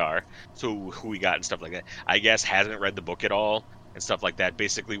Stilgar, so who we got and stuff like that, I guess hasn't read the book at all. And stuff like that.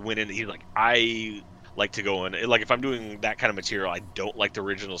 Basically went in. He's like, I like to go in. Like, if I'm doing that kind of material, I don't like the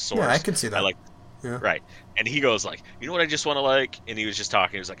original source. Yeah, I can see that. I like, right. And he goes like, you know what I just want to like? And he was just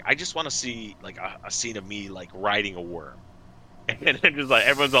talking. He was like, I just want to see like a scene of me like riding a worm. And then just like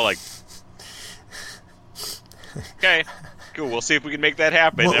everyone's all like, okay, cool. We'll see if we can make that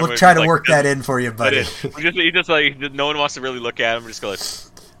happen. We'll try to work that in for you, buddy. He just like no one wants to really look at him. Just go like,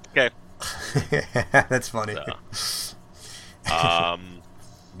 okay. That's funny. So.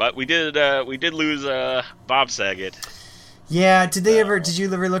 But we did lose Bob Saget. Yeah, did you ever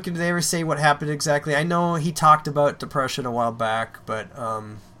look into? Did they ever say what happened exactly? I know he talked about depression a while back, but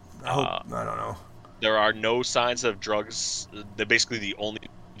I don't know. There are no signs of drugs. Basically, the only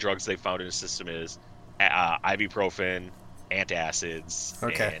drugs they found in his system is ibuprofen, antacids.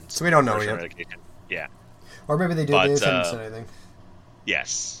 Okay, and so we don't know yet. Medication. Yeah, or maybe they did. They just haven't said anything.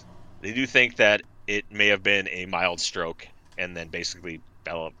 Yes, they do think that it may have been a mild stroke, and then basically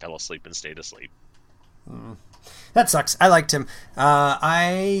fell asleep and stayed asleep. That sucks. I liked him.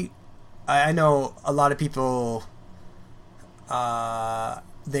 I know a lot of people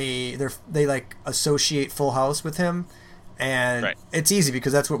they like associate Full House with him, and it's easy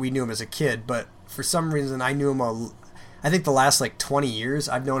because that's what we knew him as a kid. But for some reason, I knew him I think the last like 20 years,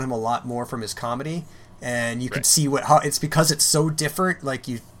 I've known him a lot more from his comedy, and you could see how it's because it's so different. Like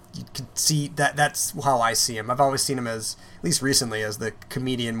you can see that's how I see him. I've always seen him as, at least recently, as the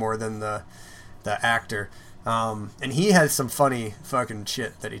comedian more than the actor. And he had some funny fucking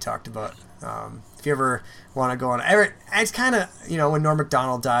shit that he talked about. If you ever want to go on, it's kind of, when Norm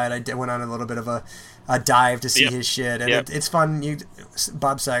Macdonald died, I went on a little bit of a dive to see his shit, and it's fun.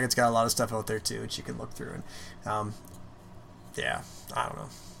 Bob Saget's got a lot of stuff out there too, which you can look through. And I don't know.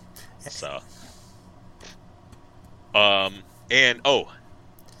 So,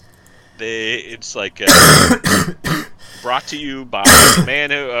 it's like brought to you by the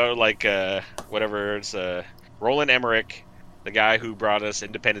man who, whatever, it's Roland Emmerich, the guy who brought us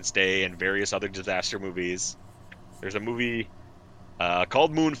Independence Day and various other disaster movies. There's a movie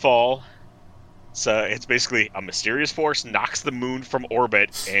called Moonfall. So it's basically a mysterious force knocks the moon from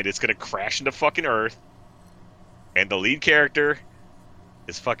orbit, and it's gonna crash into fucking Earth. And the lead character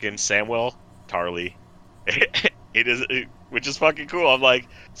is fucking Samuel Tarly. Which is fucking cool. I'm like,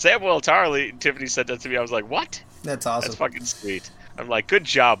 Samuel Tarly. Tiffany said that to me. I was like, what? That's awesome. That's fucking sweet. I'm like, good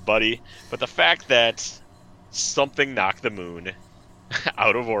job, buddy. But the fact that something knocked the moon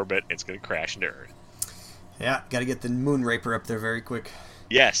out of orbit, it's going to crash into Earth. Yeah, got to get the Moon Raper up there very quick.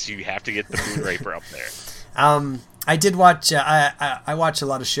 Yes, you have to get the Moon Raper up there. I did watch. I watch a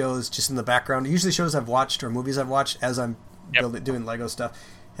lot of shows just in the background. Usually shows I've watched or movies I've watched as I'm doing Lego stuff.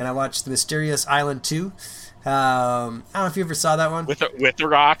 And I watched The Mysterious Island 2. I don't know if you ever saw that one. With the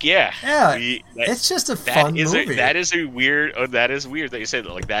Rock, yeah. Yeah, it's just a fun movie. That is weird that you say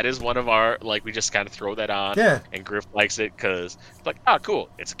that. Like, that is one of our, like, we just kind of throw that on. Yeah. And Griff likes it because, like, oh, cool,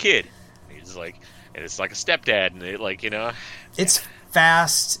 it's a kid. He's like, and it's like a stepdad, and it, like, It's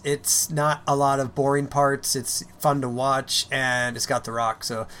fast. It's not a lot of boring parts. It's fun to watch, and it's got The Rock.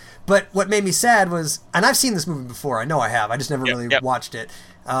 So, but what made me sad was, and I've seen this movie before. I know I have. I just never really watched it.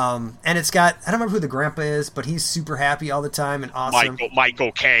 And it's got, I don't remember who the grandpa is, but he's super happy all the time and awesome.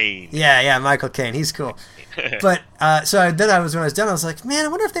 Michael Caine. Yeah, Michael Caine. He's cool. But when I was done, I was like, man, I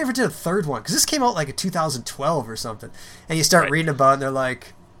wonder if they ever did a third one, because this came out like in 2012 or something. And you start reading about it, and they're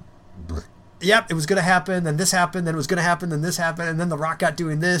like, yep, it was going to happen, then this happened, then it was going to happen, then this happened, and then The Rock got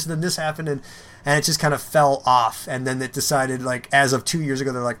doing this, and then this happened, and it just kind of fell off. And then it decided, like, as of 2 years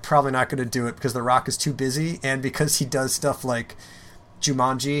ago, they're like, probably not going to do it because The Rock is too busy, and because he does stuff like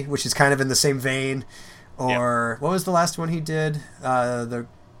Jumanji, which is kind of in the same vein, or what was the last one he did? The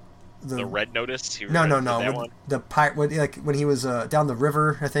Red Notice. No. The pirate, like when he was down the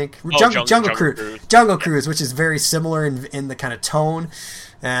river, I think. Jungle Cruise. Jungle Cruise, which is very similar in the kind of tone,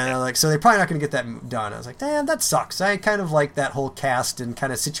 and like, so they're probably not going to get that done. I was like, damn, that sucks. I kind of like that whole cast and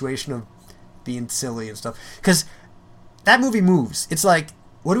kind of situation of being silly and stuff, because that movie moves. It's like,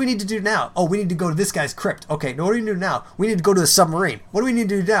 what do we need to do now? Oh, we need to go to this guy's crypt. Okay, no, what do we need to do now? We need to go to the submarine. What do we need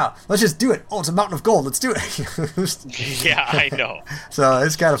to do now? Let's just do it. Oh, it's a mountain of gold. Let's do it. Yeah, I know. So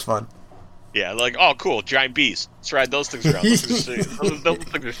it's kind of fun. Yeah, like, oh, cool, giant bees. Let's ride those things around. Those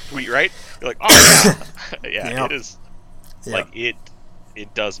things are sweet, right? You're like, oh, yeah. It is. Like, it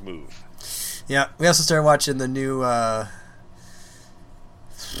does move. Yeah, we also started watching the new Willy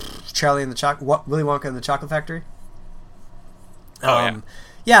Wonka and the Chocolate Factory.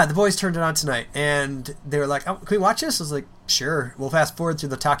 Yeah, the boys turned it on tonight, and they were like, oh, can we watch this? I was like, sure. We'll fast forward through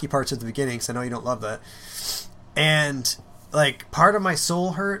the talky parts at the beginning, because I know you don't love that. And, like, part of my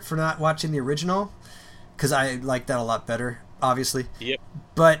soul hurt for not watching the original, because I like that a lot better, obviously. Yep.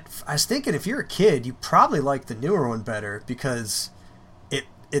 But I was thinking, if you're a kid, you probably like the newer one better, because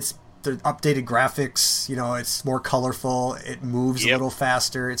it's the updated graphics, it's more colorful, it moves a little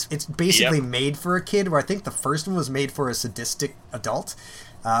faster. It's basically made for a kid, where I think the first one was made for a sadistic adult,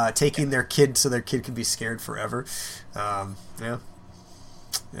 taking their kid so their kid could be scared forever. Yeah,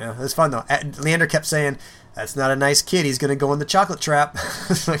 it was fun though. Leander kept saying, that's not a nice kid, he's going to go in the chocolate trap.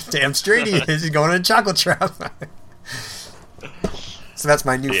 Like, damn straight he is, he's going in a chocolate trap. So that's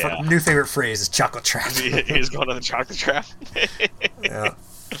my new favorite phrase, is chocolate trap. He's going to the chocolate trap. Yeah.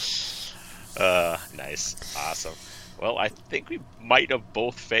 Nice. Awesome. Well, I think we might have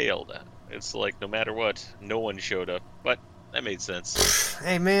both failed. It's like, no matter what, no one showed up, but that made sense.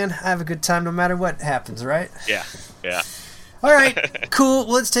 Hey man, I have a good time no matter what happens, right? Yeah. All right, cool.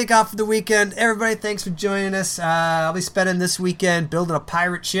 Well, let's take off for the weekend. Everybody, thanks for joining us. I'll be spending this weekend building a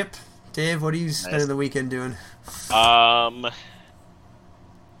pirate ship. Dave, what are you spending the weekend doing? I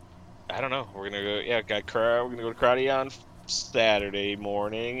don't know. We're gonna go. Yeah, we're gonna go to karate on Saturday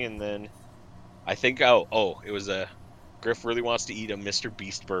morning, and then I think. It was Griff really wants to eat a Mr.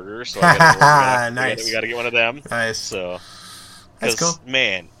 Beast burger, so we gotta get one of them. Nice. So, that's cool.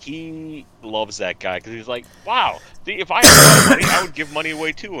 Man, he loves that guy because he's like, wow, see, if I had a lot of money, I would give money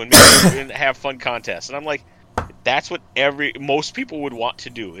away too and have fun contests. And I'm like, that's what most people would want to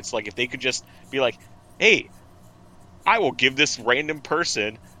do. It's like if they could just be like, hey, I will give this random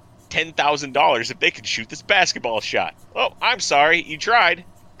person $10,000 if they can shoot this basketball shot. Oh, I'm sorry, you tried.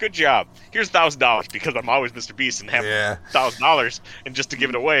 Good job. Here's $1,000 because I'm always Mr. Beast and have $1,000 and just to give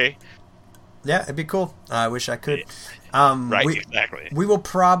it away. Yeah, it'd be cool. I wish I could. Right, exactly. We will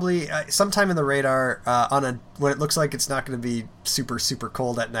probably sometime in the radar when it looks like it's not going to be super super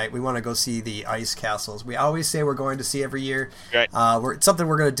cold at night. We want to go see the ice castles. We always say we're going to see every year. Right. It's something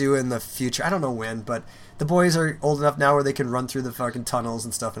we're going to do in the future. I don't know when, but the boys are old enough now where they can run through the fucking tunnels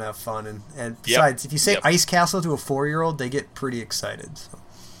and stuff and have fun. And besides, if you say ice castle to a 4-year-old, they get pretty excited. So.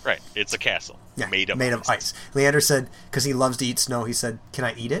 Right, it's a castle made of ice. Leander said, because he loves to eat snow, he said, can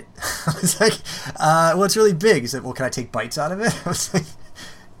I eat it? I was like, well, it's really big. He said, well, can I take bites out of it? I was like,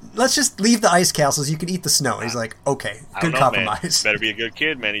 let's just leave the ice castles. You can eat the snow. He's like, okay, good compromise. Man. Better be a good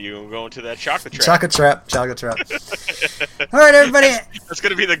kid, man. You go into that chocolate trap. Chocolate trap. All right, everybody. That's going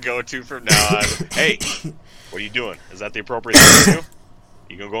to be the go-to from now on. Hey, what are you doing? Is that the appropriate thing to do?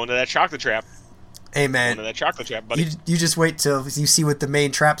 You going to go into that chocolate trap. Hey, man. Into that chocolate trap, buddy. You just wait till you see what the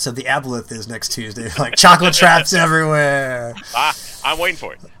main traps of the Aboleth is next Tuesday. Like, chocolate traps everywhere. I'm waiting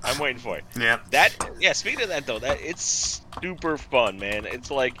for it. Yeah. Speaking of that, though, it's super fun, man.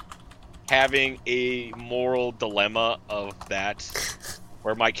 It's like having a moral dilemma of that,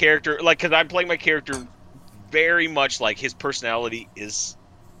 where my character, like, because I'm playing my character very much like his personality is,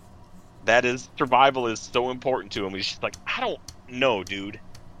 survival is so important to him. He's just like, I don't know, dude.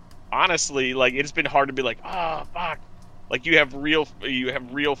 Honestly, like, it's been hard to be like, fuck. Like, you have real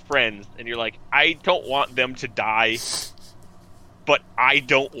friends, and you're like, I don't want them to die, but I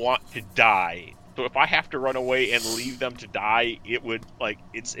don't want to die. So if I have to run away and leave them to die, it would, like,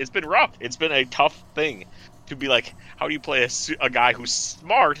 it's been rough. It's been a tough thing to be like, how do you play a guy who's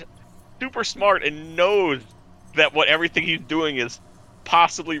smart, super smart, and knows that everything he's doing is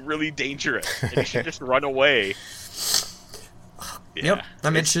possibly really dangerous, and he should just run away. Yeah, yep,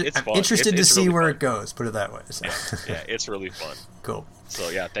 I'm interested to see really where it goes. Put it that way. So. Yeah, it's really fun. Cool. So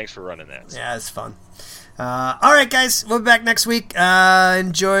yeah, thanks for running that. So. Yeah, it's fun. All right, guys, we'll be back next week.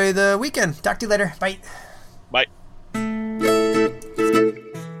 Enjoy the weekend. Talk to you later. Bye. Bye.